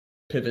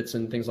pivots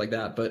and things like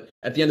that. But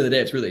at the end of the day,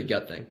 it's really a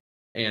gut thing.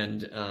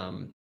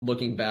 And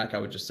looking back, I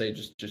would just say,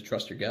 just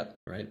trust your gut,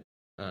 right?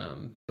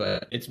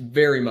 But it's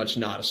very much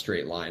not a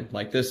straight line.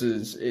 Like this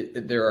is,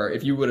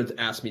 if you would have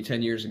asked me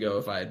 10 years ago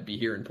if I'd be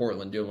here in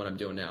Portland doing what I'm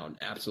doing now,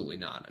 absolutely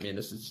not. I mean,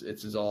 this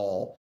is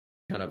all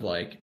kind of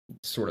like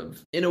sort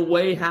of in a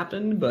way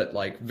happened, but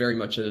like very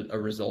much a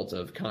result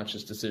of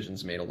conscious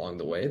decisions made along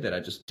the way that I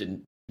just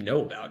didn't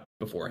know about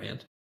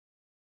beforehand.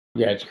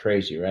 Yeah, it's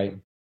crazy, right?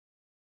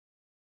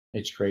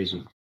 It's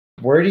crazy.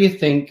 Where do you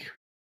think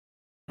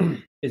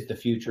is the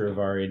future of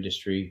our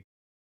industry?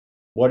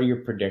 What are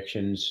your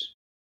predictions?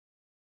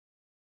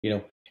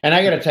 And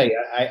I got to tell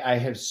you, I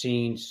have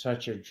seen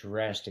such a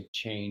drastic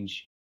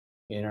change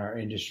in our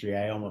industry.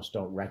 I almost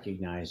don't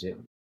recognize it.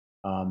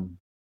 I don't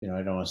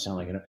want to sound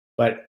like it,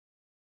 but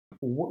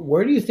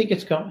where do you think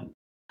it's going?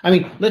 I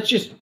mean, let's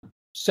just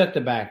set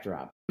the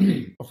backdrop.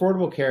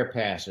 Affordable care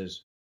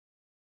passes.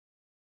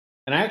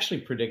 And I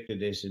actually predicted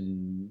this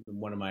in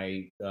one of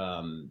my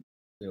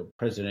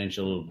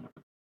presidential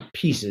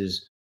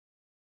pieces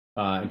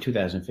in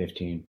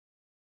 2015.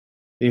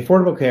 The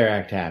Affordable Care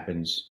Act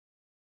happens.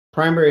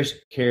 Primary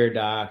care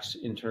docs,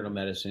 internal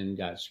medicine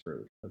got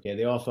screwed. Okay,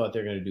 they all thought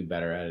they're going to do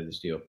better out of this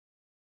deal.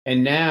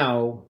 And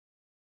now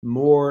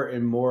more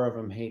and more of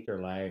them hate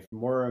their life.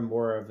 More and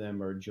more of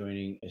them are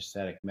joining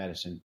aesthetic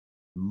medicine.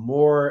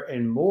 More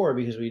and more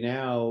because we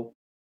now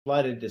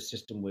flooded the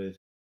system with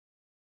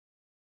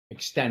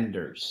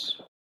extenders.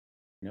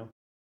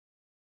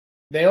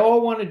 They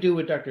all want to do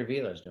what Dr.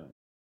 Vila is doing.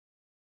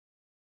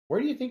 Where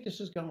do you think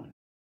this is going?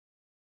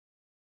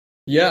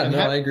 Yeah,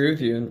 I agree with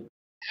you.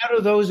 How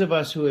do those of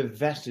us who have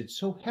vested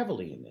so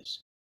heavily in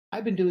this?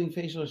 I've been doing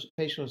facial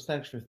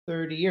aesthetics for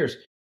 30 years.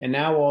 And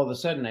now all of a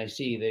sudden I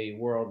see the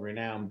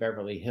world-renowned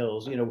Beverly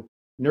Hills,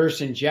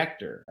 nurse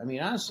injector. I mean,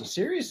 honestly,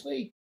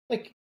 seriously?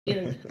 Like,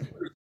 where's it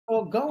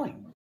all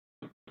going?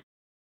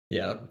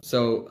 Yeah.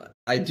 So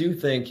I do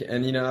think,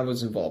 and, I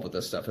was involved with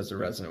this stuff as a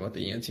resident with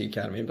the ENT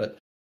Academy, but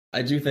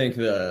I do think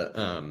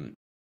the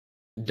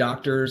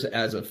doctors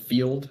as a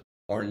field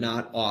are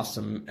not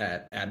awesome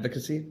at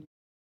advocacy.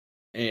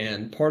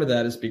 And part of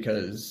that is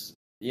because,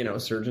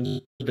 surgeons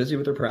are busy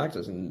with their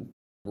practice and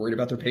worried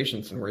about their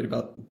patients and worried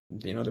about,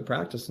 their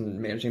practice and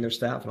managing their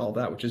staff and all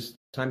that, which is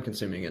time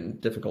consuming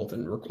and difficult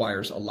and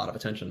requires a lot of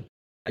attention.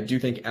 I do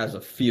think as a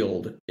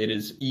field, it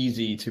is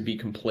easy to be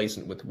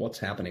complacent with what's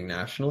happening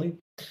nationally.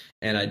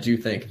 And I do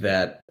think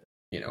that,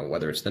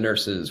 whether it's the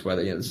nurses,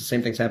 whether, it's the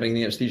same thing's happening in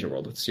the anesthesia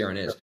world with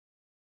CRNAs,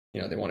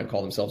 they want to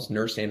call themselves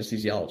nurse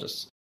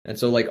anesthesiologists. And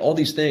so like all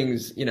these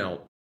things,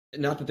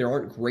 not that there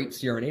aren't great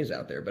CRNAs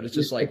out there, but it's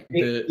just like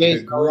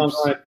the groups.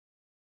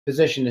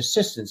 Physician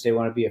assistants, they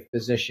want to be a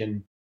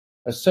physician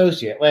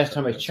associate. Last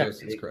time I checked,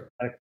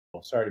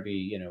 sorry to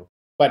be,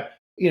 but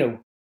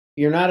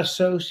you're not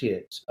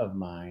associates of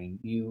mine.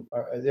 You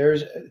are.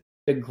 There's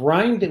the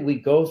grind that we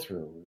go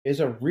through is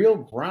a real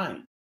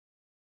grind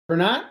for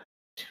not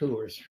 2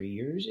 or 3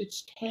 years.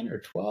 It's 10 or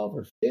 12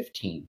 or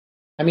 15.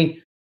 I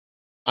mean,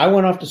 I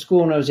went off to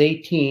school when I was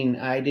 18.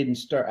 I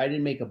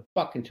didn't make a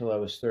buck until I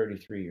was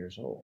 33 years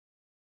old.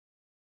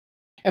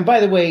 And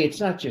by the way, it's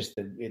not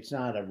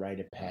a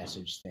rite of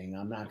passage thing.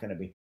 I'm not going to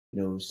be,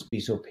 be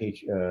so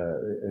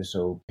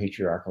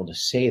patriarchal to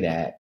say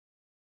that.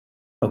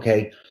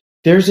 Okay.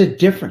 There's a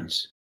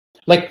difference.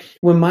 Like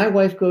when my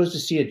wife goes to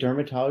see a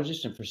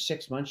dermatologist and for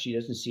 6 months, she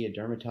doesn't see a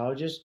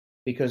dermatologist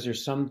because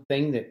there's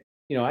something that,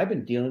 I've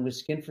been dealing with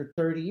skin for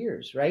 30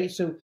 years. Right.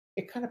 So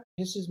it kind of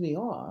pisses me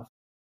off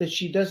that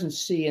she doesn't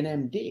see an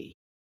MD,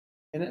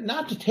 and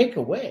not to take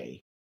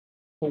away,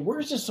 but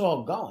where's this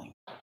all going?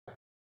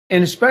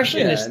 And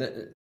especially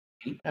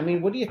I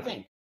mean, what do you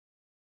think?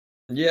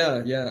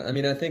 Yeah. I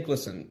mean, I think,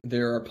 listen,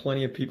 there are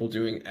plenty of people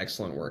doing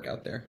excellent work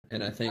out there.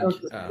 And I think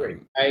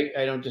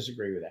I don't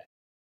disagree with that.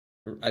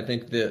 I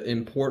think the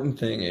important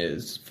thing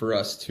is for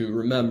us to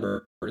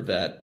remember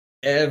that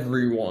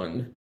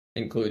everyone,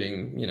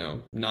 including,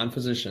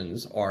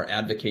 non-physicians, are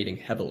advocating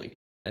heavily.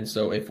 And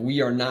so if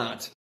we are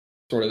not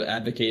sort of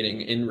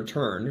advocating in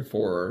return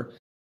for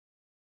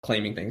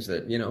claiming things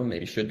that,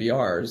 maybe should be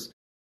ours,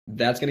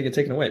 that's going to get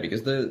taken away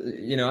because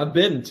I've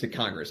been to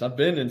Congress. I've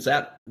been and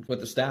sat with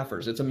the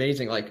staffers. It's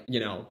amazing. Like,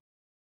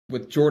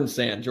 with Jordan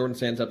Sand's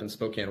up in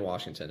Spokane,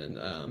 Washington,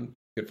 and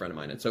good friend of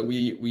mine. And so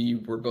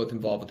we were both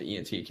involved with the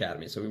ENT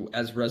Academy. So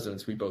as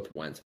residents, we both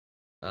went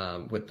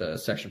with the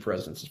section for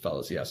residents as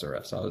fellows, the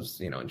SRF. So I was,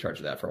 in charge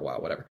of that for a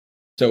while, whatever.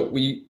 So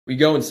we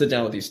go and sit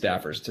down with these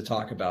staffers to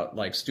talk about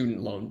like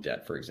student loan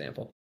debt, for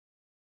example.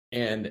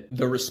 And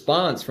the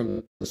response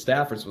from the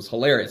staffers was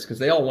hilarious because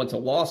they all went to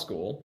law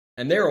school.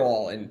 And they're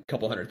all in a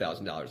couple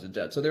 $100,000 of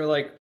debt. So they're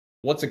like,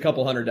 what's a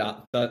couple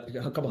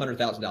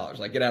 $100,000?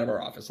 Like, get out of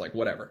our office, like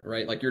whatever,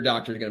 right? Like your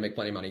doctor's going to make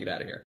plenty of money, get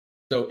out of here.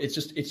 So it's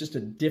just a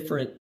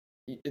different,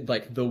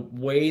 like the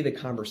way the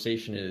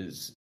conversation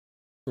is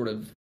sort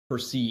of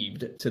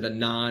perceived to the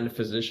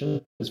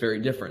non-physician is very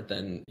different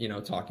than,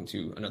 talking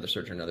to another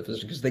surgeon, another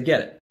physician, because they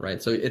get it,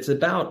 right? So it's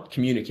about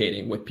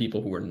communicating with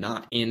people who are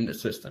not in the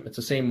system. It's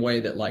the same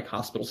way that like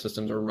hospital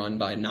systems are run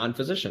by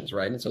non-physicians,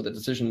 right? And so the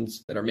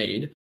decisions that are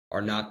made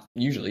are not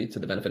usually to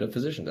the benefit of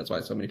physicians. That's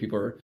why so many people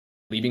are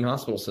leaving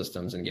hospital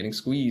systems and getting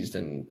squeezed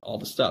and all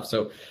this stuff.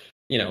 So,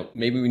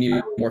 maybe we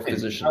need more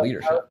physician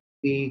leadership.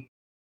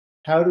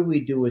 How do we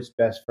do what's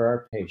best for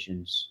our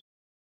patients,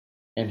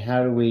 and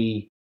how do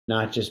we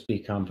not just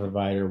become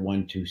provider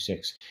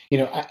 126?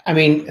 I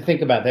mean,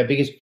 think about that,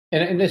 because,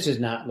 and this is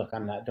not, look,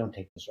 don't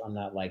take this, I'm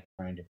not like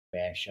trying to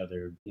bash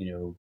other,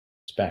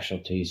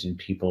 specialties and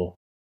people,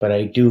 but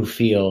I do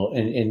feel,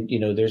 and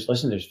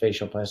there's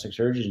facial plastic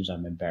surgeons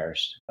I'm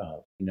embarrassed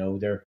of,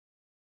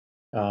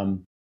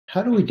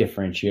 how do we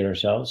differentiate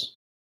ourselves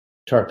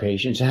to our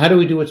patients, and how do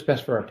we do what's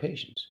best for our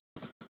patients?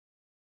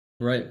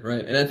 Right.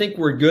 And I think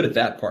we're good at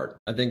that part.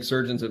 I think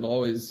surgeons have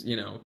always,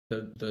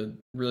 the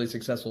really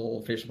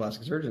successful facial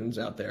plastic surgeons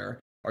out there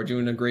are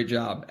doing a great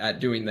job at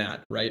doing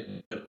that, right?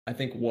 But I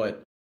think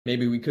what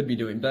maybe we could be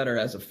doing better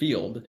as a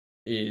field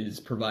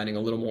is providing a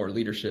little more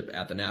leadership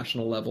at the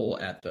national level,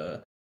 at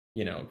the,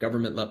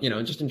 government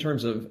level, just in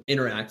terms of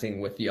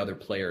interacting with the other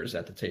players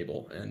at the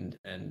table. And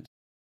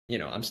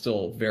I'm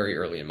still very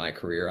early in my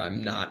career.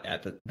 I'm not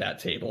at that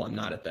table. I'm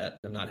not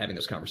having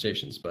those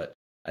conversations, but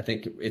I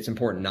think it's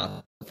important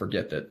not to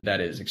forget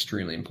that is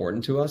extremely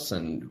important to us,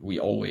 and we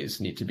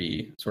always need to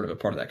be sort of a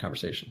part of that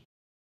conversation.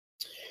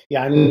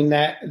 Yeah, I mean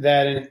that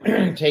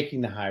in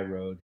taking the high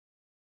road,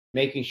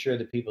 making sure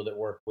the people that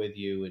work with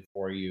you and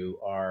for you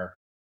are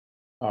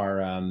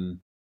well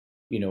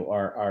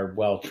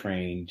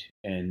trained,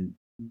 and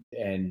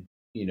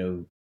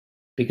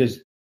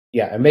because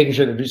and making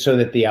sure that so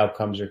that the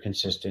outcomes are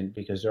consistent,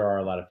 because there are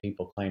a lot of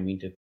people claiming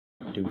to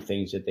do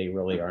things that they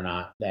really are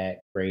not that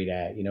great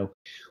at.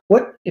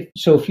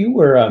 If you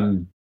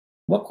were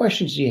what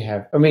questions do you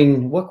have? I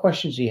mean, what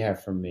questions do you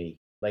have for me?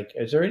 Like,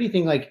 is there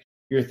anything like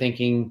you're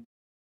thinking?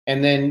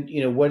 And then,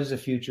 what is the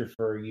future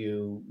for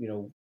you?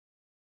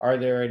 Are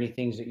there any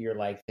things that you're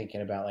like thinking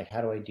about, like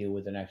how do I deal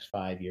with the next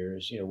 5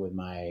 years, with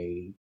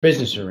my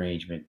business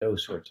arrangement,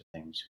 those sorts of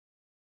things?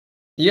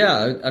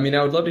 Yeah, I mean,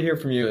 I would love to hear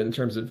from you in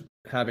terms of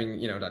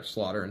having, Dr.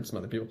 Slaughter and some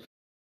other people.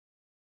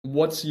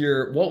 What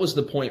was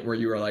the point where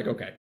you were like,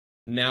 okay,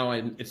 now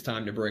it's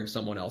time to bring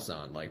someone else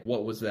on? Like,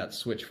 what was that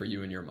switch for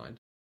you in your mind?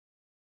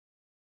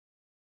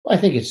 Well,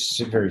 I think it's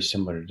very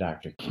similar to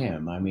Dr.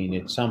 Kim. I mean,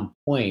 at some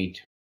point,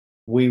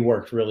 we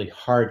worked really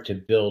hard to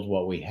build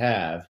what we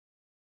have.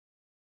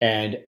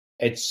 And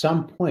at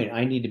some point,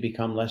 I need to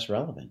become less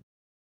relevant.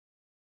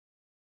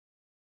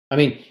 I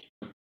mean,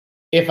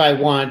 if I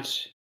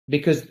want,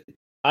 because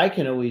I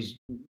can always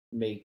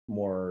make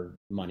more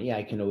money,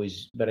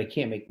 but I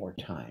can't make more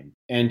time.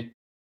 And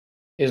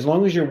as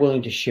long as you're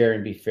willing to share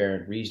and be fair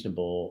and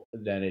reasonable,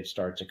 then it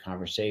starts a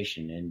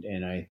conversation.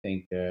 And I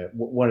think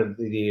one of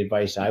the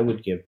advice I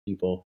would give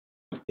people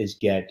is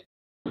get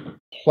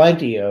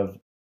plenty of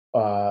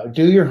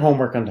do your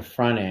homework on the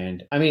front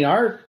end. I mean,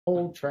 our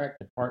whole track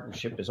to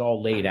partnership is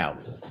all laid out.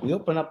 We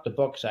open up the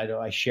books.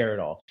 I share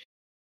it all.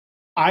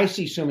 I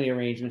see so many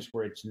arrangements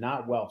where it's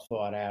not well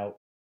thought out,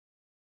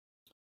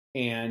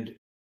 and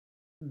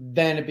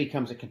then it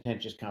becomes a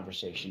contentious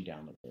conversation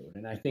down the road.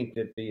 And I think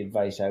that the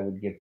advice I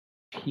would give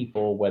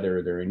people,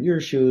 whether they're in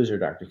your shoes or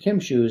Dr.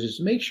 Kim's shoes, is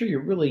make sure you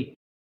really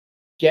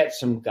get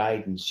some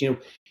guidance.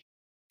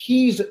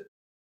 He's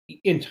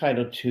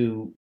entitled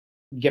to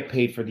get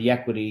paid for the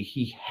equity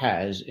he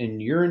has,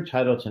 and you're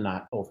entitled to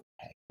not overpay.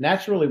 And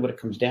that's really what it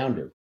comes down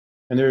to.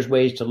 And there's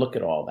ways to look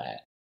at all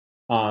that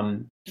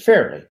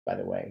fairly, by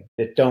the way,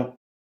 that don't.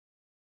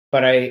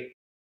 But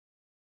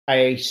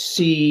I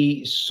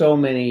see so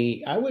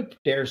many, I would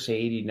dare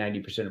say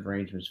 80-90% of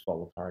arrangements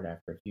fall apart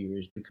after a few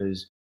years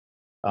because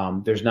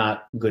there's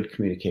not good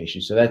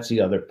communication. So that's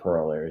the other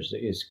pearl there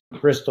is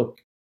crystal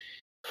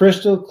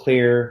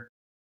clear,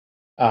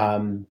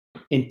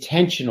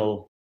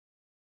 intentional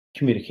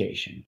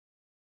communication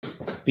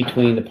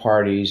between the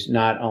parties,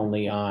 not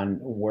only on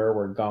where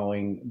we're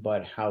going,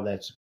 but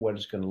what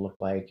it's going to look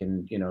like,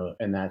 and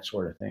and that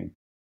sort of thing.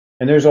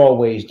 And there's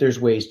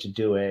ways to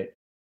do it.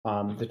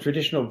 The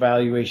traditional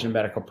valuation of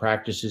medical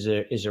practice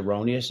is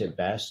erroneous at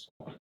best.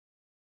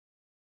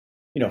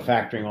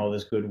 Factoring all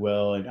this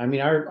goodwill, and I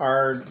mean,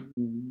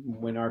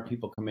 when our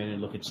people come in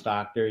and look at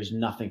stock, there is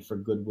nothing for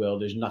goodwill.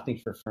 There's nothing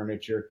for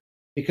furniture,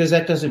 because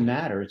that doesn't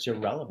matter. It's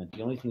irrelevant.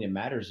 The only thing that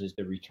matters is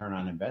the return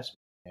on investment.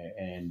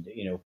 And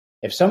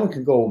if someone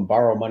can go and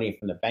borrow money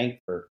from the bank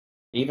for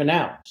even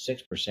now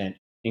 6%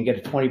 and get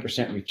a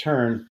 20%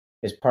 return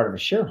as part of a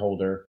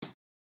shareholder,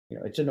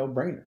 it's a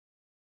no-brainer.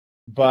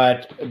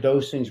 But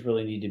those things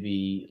really need to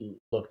be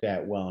looked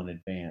at well in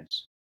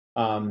advance.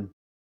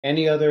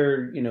 Any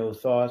other,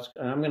 thoughts?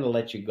 And I'm going to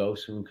let you go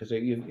soon because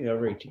you've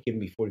already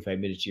given me 45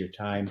 minutes of your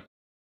time.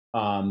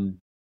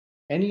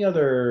 any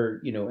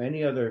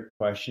other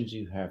questions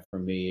you have for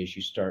me as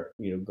you start,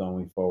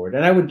 going forward?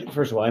 And I would,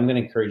 first of all, I'm going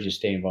to encourage you to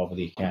stay involved with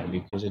the academy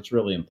because it's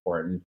really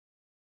important.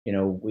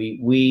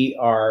 We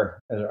are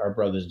our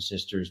brothers and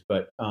sisters,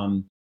 but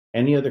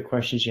any other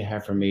questions you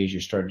have for me as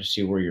you're starting to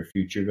see where your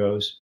future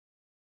goes?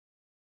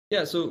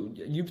 Yeah, so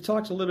you've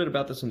talked a little bit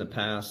about this in the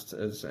past,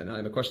 and I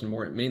have a question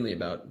more mainly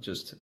about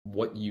just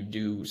what you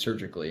do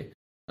surgically.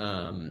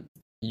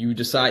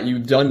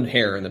 You've done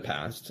hair in the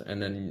past,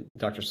 and then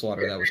Dr.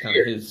 Slaughter, that was kind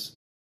of his.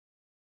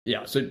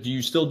 Yeah, so do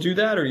you still do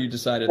that, or you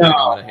decided No, like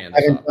I'm going to hand I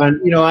this haven't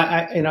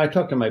off? done. I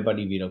talked to my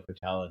buddy Vito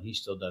Cotella, and he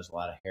still does a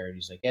lot of hair. And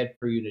he's like, Ed,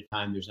 per unit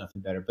time, there's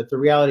nothing better. But the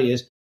reality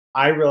is,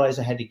 I realized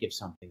I had to give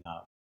something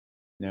up.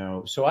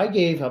 No, so I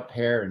gave up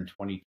hair in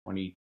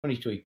 2020,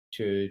 22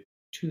 to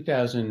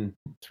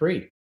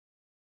 2003.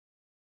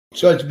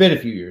 So it's been a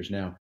few years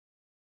now.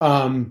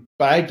 But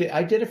I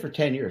did it for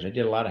 10 years. I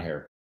did a lot of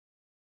hair,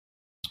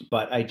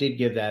 but I did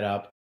give that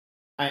up.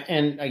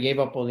 And I gave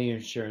up all the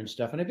insurance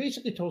stuff. And I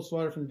basically told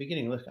Slaughter from the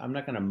beginning, look, I'm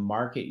not going to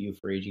market you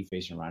for aging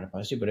face and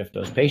rhinoplasty, but if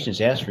those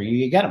patients ask for you,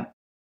 you get them.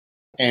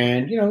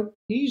 And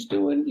he's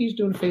doing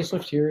a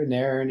facelift here and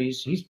there, and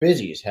he's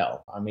busy as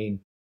hell. I mean,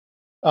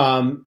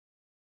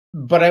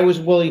 but I was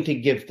willing to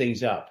give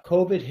things up.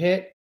 COVID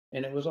hit,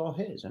 and it was all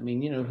his. I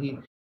mean, he.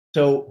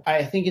 So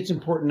I think it's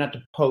important not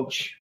to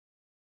poach.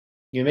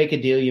 You make a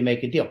deal, you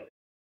make a deal.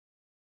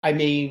 I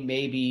mean,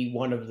 maybe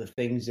one of the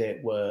things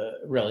that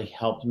really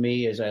helped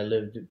me is I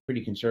lived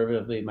pretty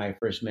conservatively my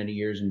first many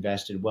years,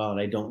 invested well, and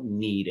I don't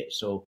need it.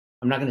 So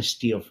I'm not going to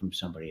steal from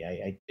somebody.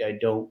 I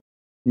don't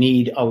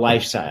need a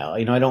lifestyle.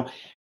 I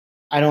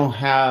don't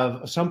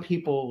have. Some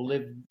people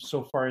live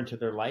so far into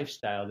their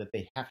lifestyle that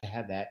they have to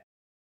have that,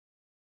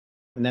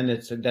 and then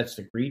that's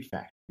the greed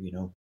factor.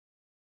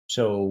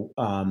 So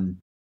I'm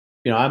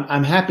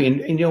happy,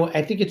 and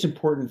I think it's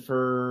important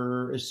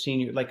for a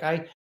senior. Like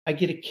I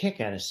get a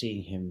kick out of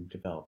seeing him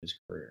develop his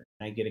career.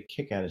 I get a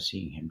kick out of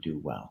seeing him do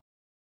well.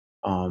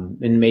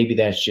 And maybe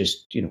that's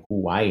just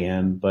who I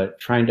am, but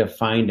trying to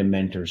find a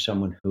mentor,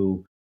 someone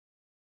who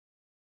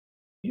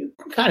you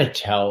can kind of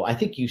tell. I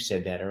think you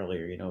said that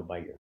earlier, by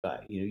your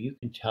gut. You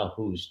can tell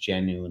who's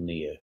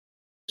genuinely a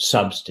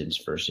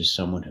substance versus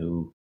someone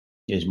who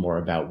is more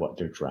about what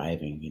they're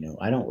driving.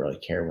 I don't really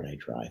care what I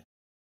drive.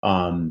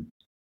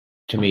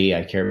 To me,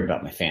 I care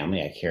about my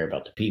family. I care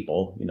about the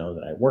people,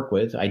 that I work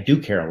with. I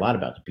do care a lot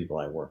about the people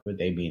I work with.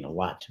 They mean a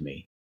lot to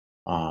me.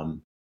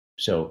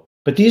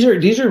 But these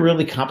are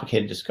really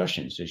complicated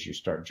discussions as you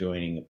start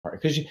joining a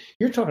part, because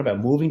you're talking about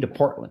moving to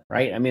Portland,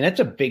 right? I mean, that's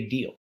a big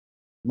deal.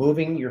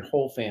 Moving your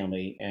whole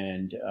family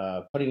and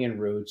putting in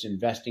roots,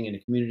 investing in a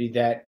community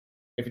that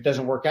if it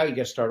doesn't work out, you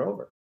got to start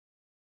over.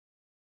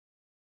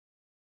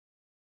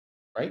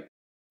 Right?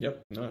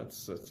 Yep, no,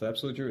 it's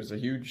absolutely true. It's a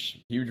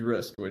huge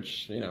risk,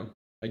 which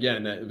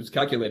again, it was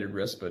calculated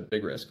risk, but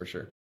big risk for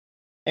sure.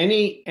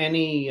 Any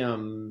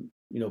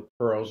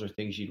pearls or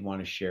things you'd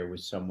want to share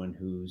with someone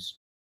who's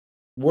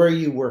where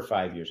you were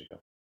 5 years ago?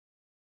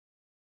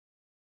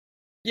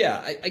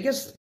 Yeah, I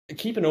guess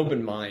keep an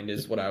open mind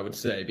is what I would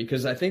say,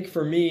 because I think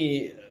for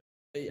me,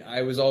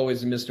 I was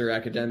always Mr.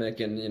 Academic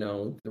and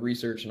the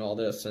research and all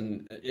this,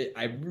 and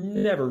I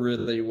never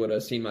really would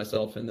have seen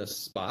myself in this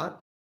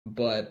spot,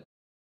 but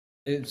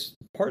it's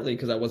partly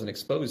because I wasn't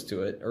exposed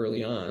to it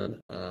early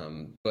on.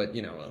 But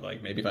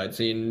like maybe if I'd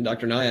seen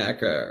Dr.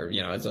 Nyack or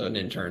as an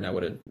intern, I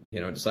would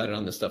have decided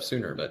on this stuff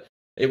sooner. But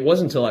it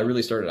wasn't until I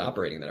really started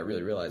operating that I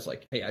really realized,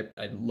 like, hey,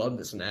 I love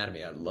this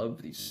anatomy. I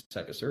love these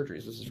type of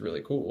surgeries. This is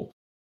really cool.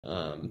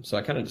 So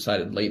I kind of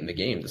decided late in the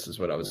game this is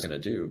what I was going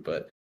to do.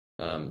 But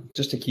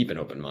just to keep an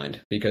open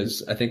mind,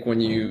 because I think when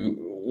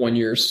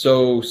you're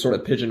so sort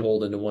of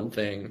pigeonholed into one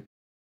thing,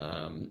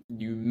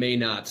 you may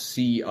not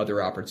see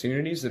other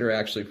opportunities that are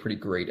actually pretty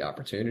great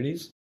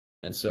opportunities.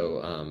 And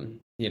so,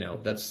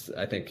 that's,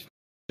 I think,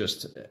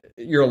 just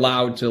you're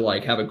allowed to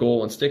like have a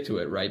goal and stick to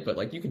it, right? But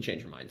like you can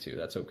change your mind too.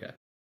 That's okay.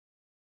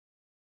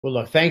 Well,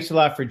 look, thanks a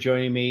lot for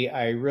joining me.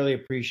 I really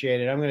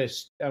appreciate it. I'm gonna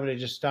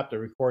just stop the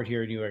record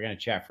here, and you are gonna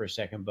chat for a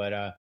second.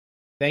 But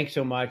thanks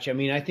so much. I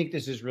mean, I think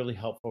this is really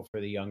helpful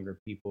for the younger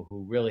people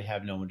who really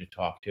have no one to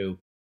talk to.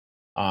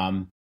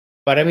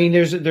 But I mean,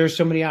 there's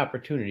so many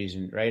opportunities,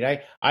 and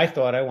right. I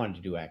thought I wanted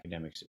to do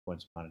academics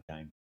once upon a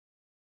time.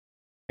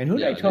 And who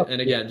did I talk? And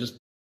again, just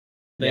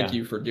thank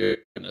you for doing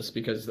this,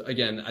 because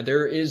again,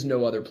 there is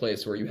no other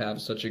place where you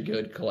have such a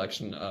good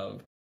collection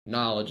of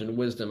knowledge and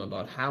wisdom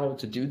about how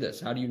to do this.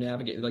 How do you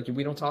navigate? Like,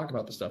 we don't talk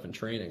about the stuff in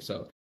training.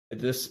 So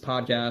this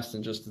podcast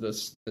and just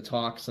the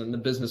talks and the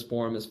business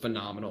forum is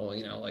phenomenal.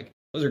 Like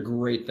those are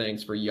great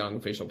things for young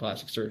facial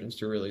plastic surgeons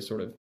to really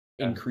sort of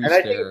increase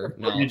their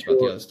knowledge about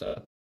the other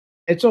stuff.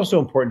 It's also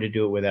important to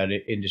do it without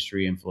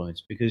industry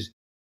influence, because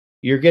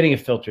you're getting a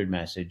filtered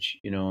message,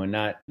 and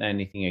not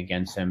anything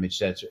against them. It's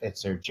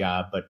their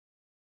job, but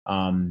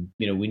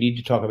we need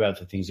to talk about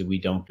the things that we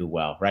don't do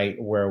well,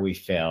 right? Where we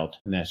failed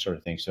and that sort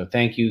of thing. So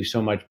thank you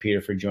so much,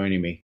 Peter, for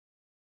joining me.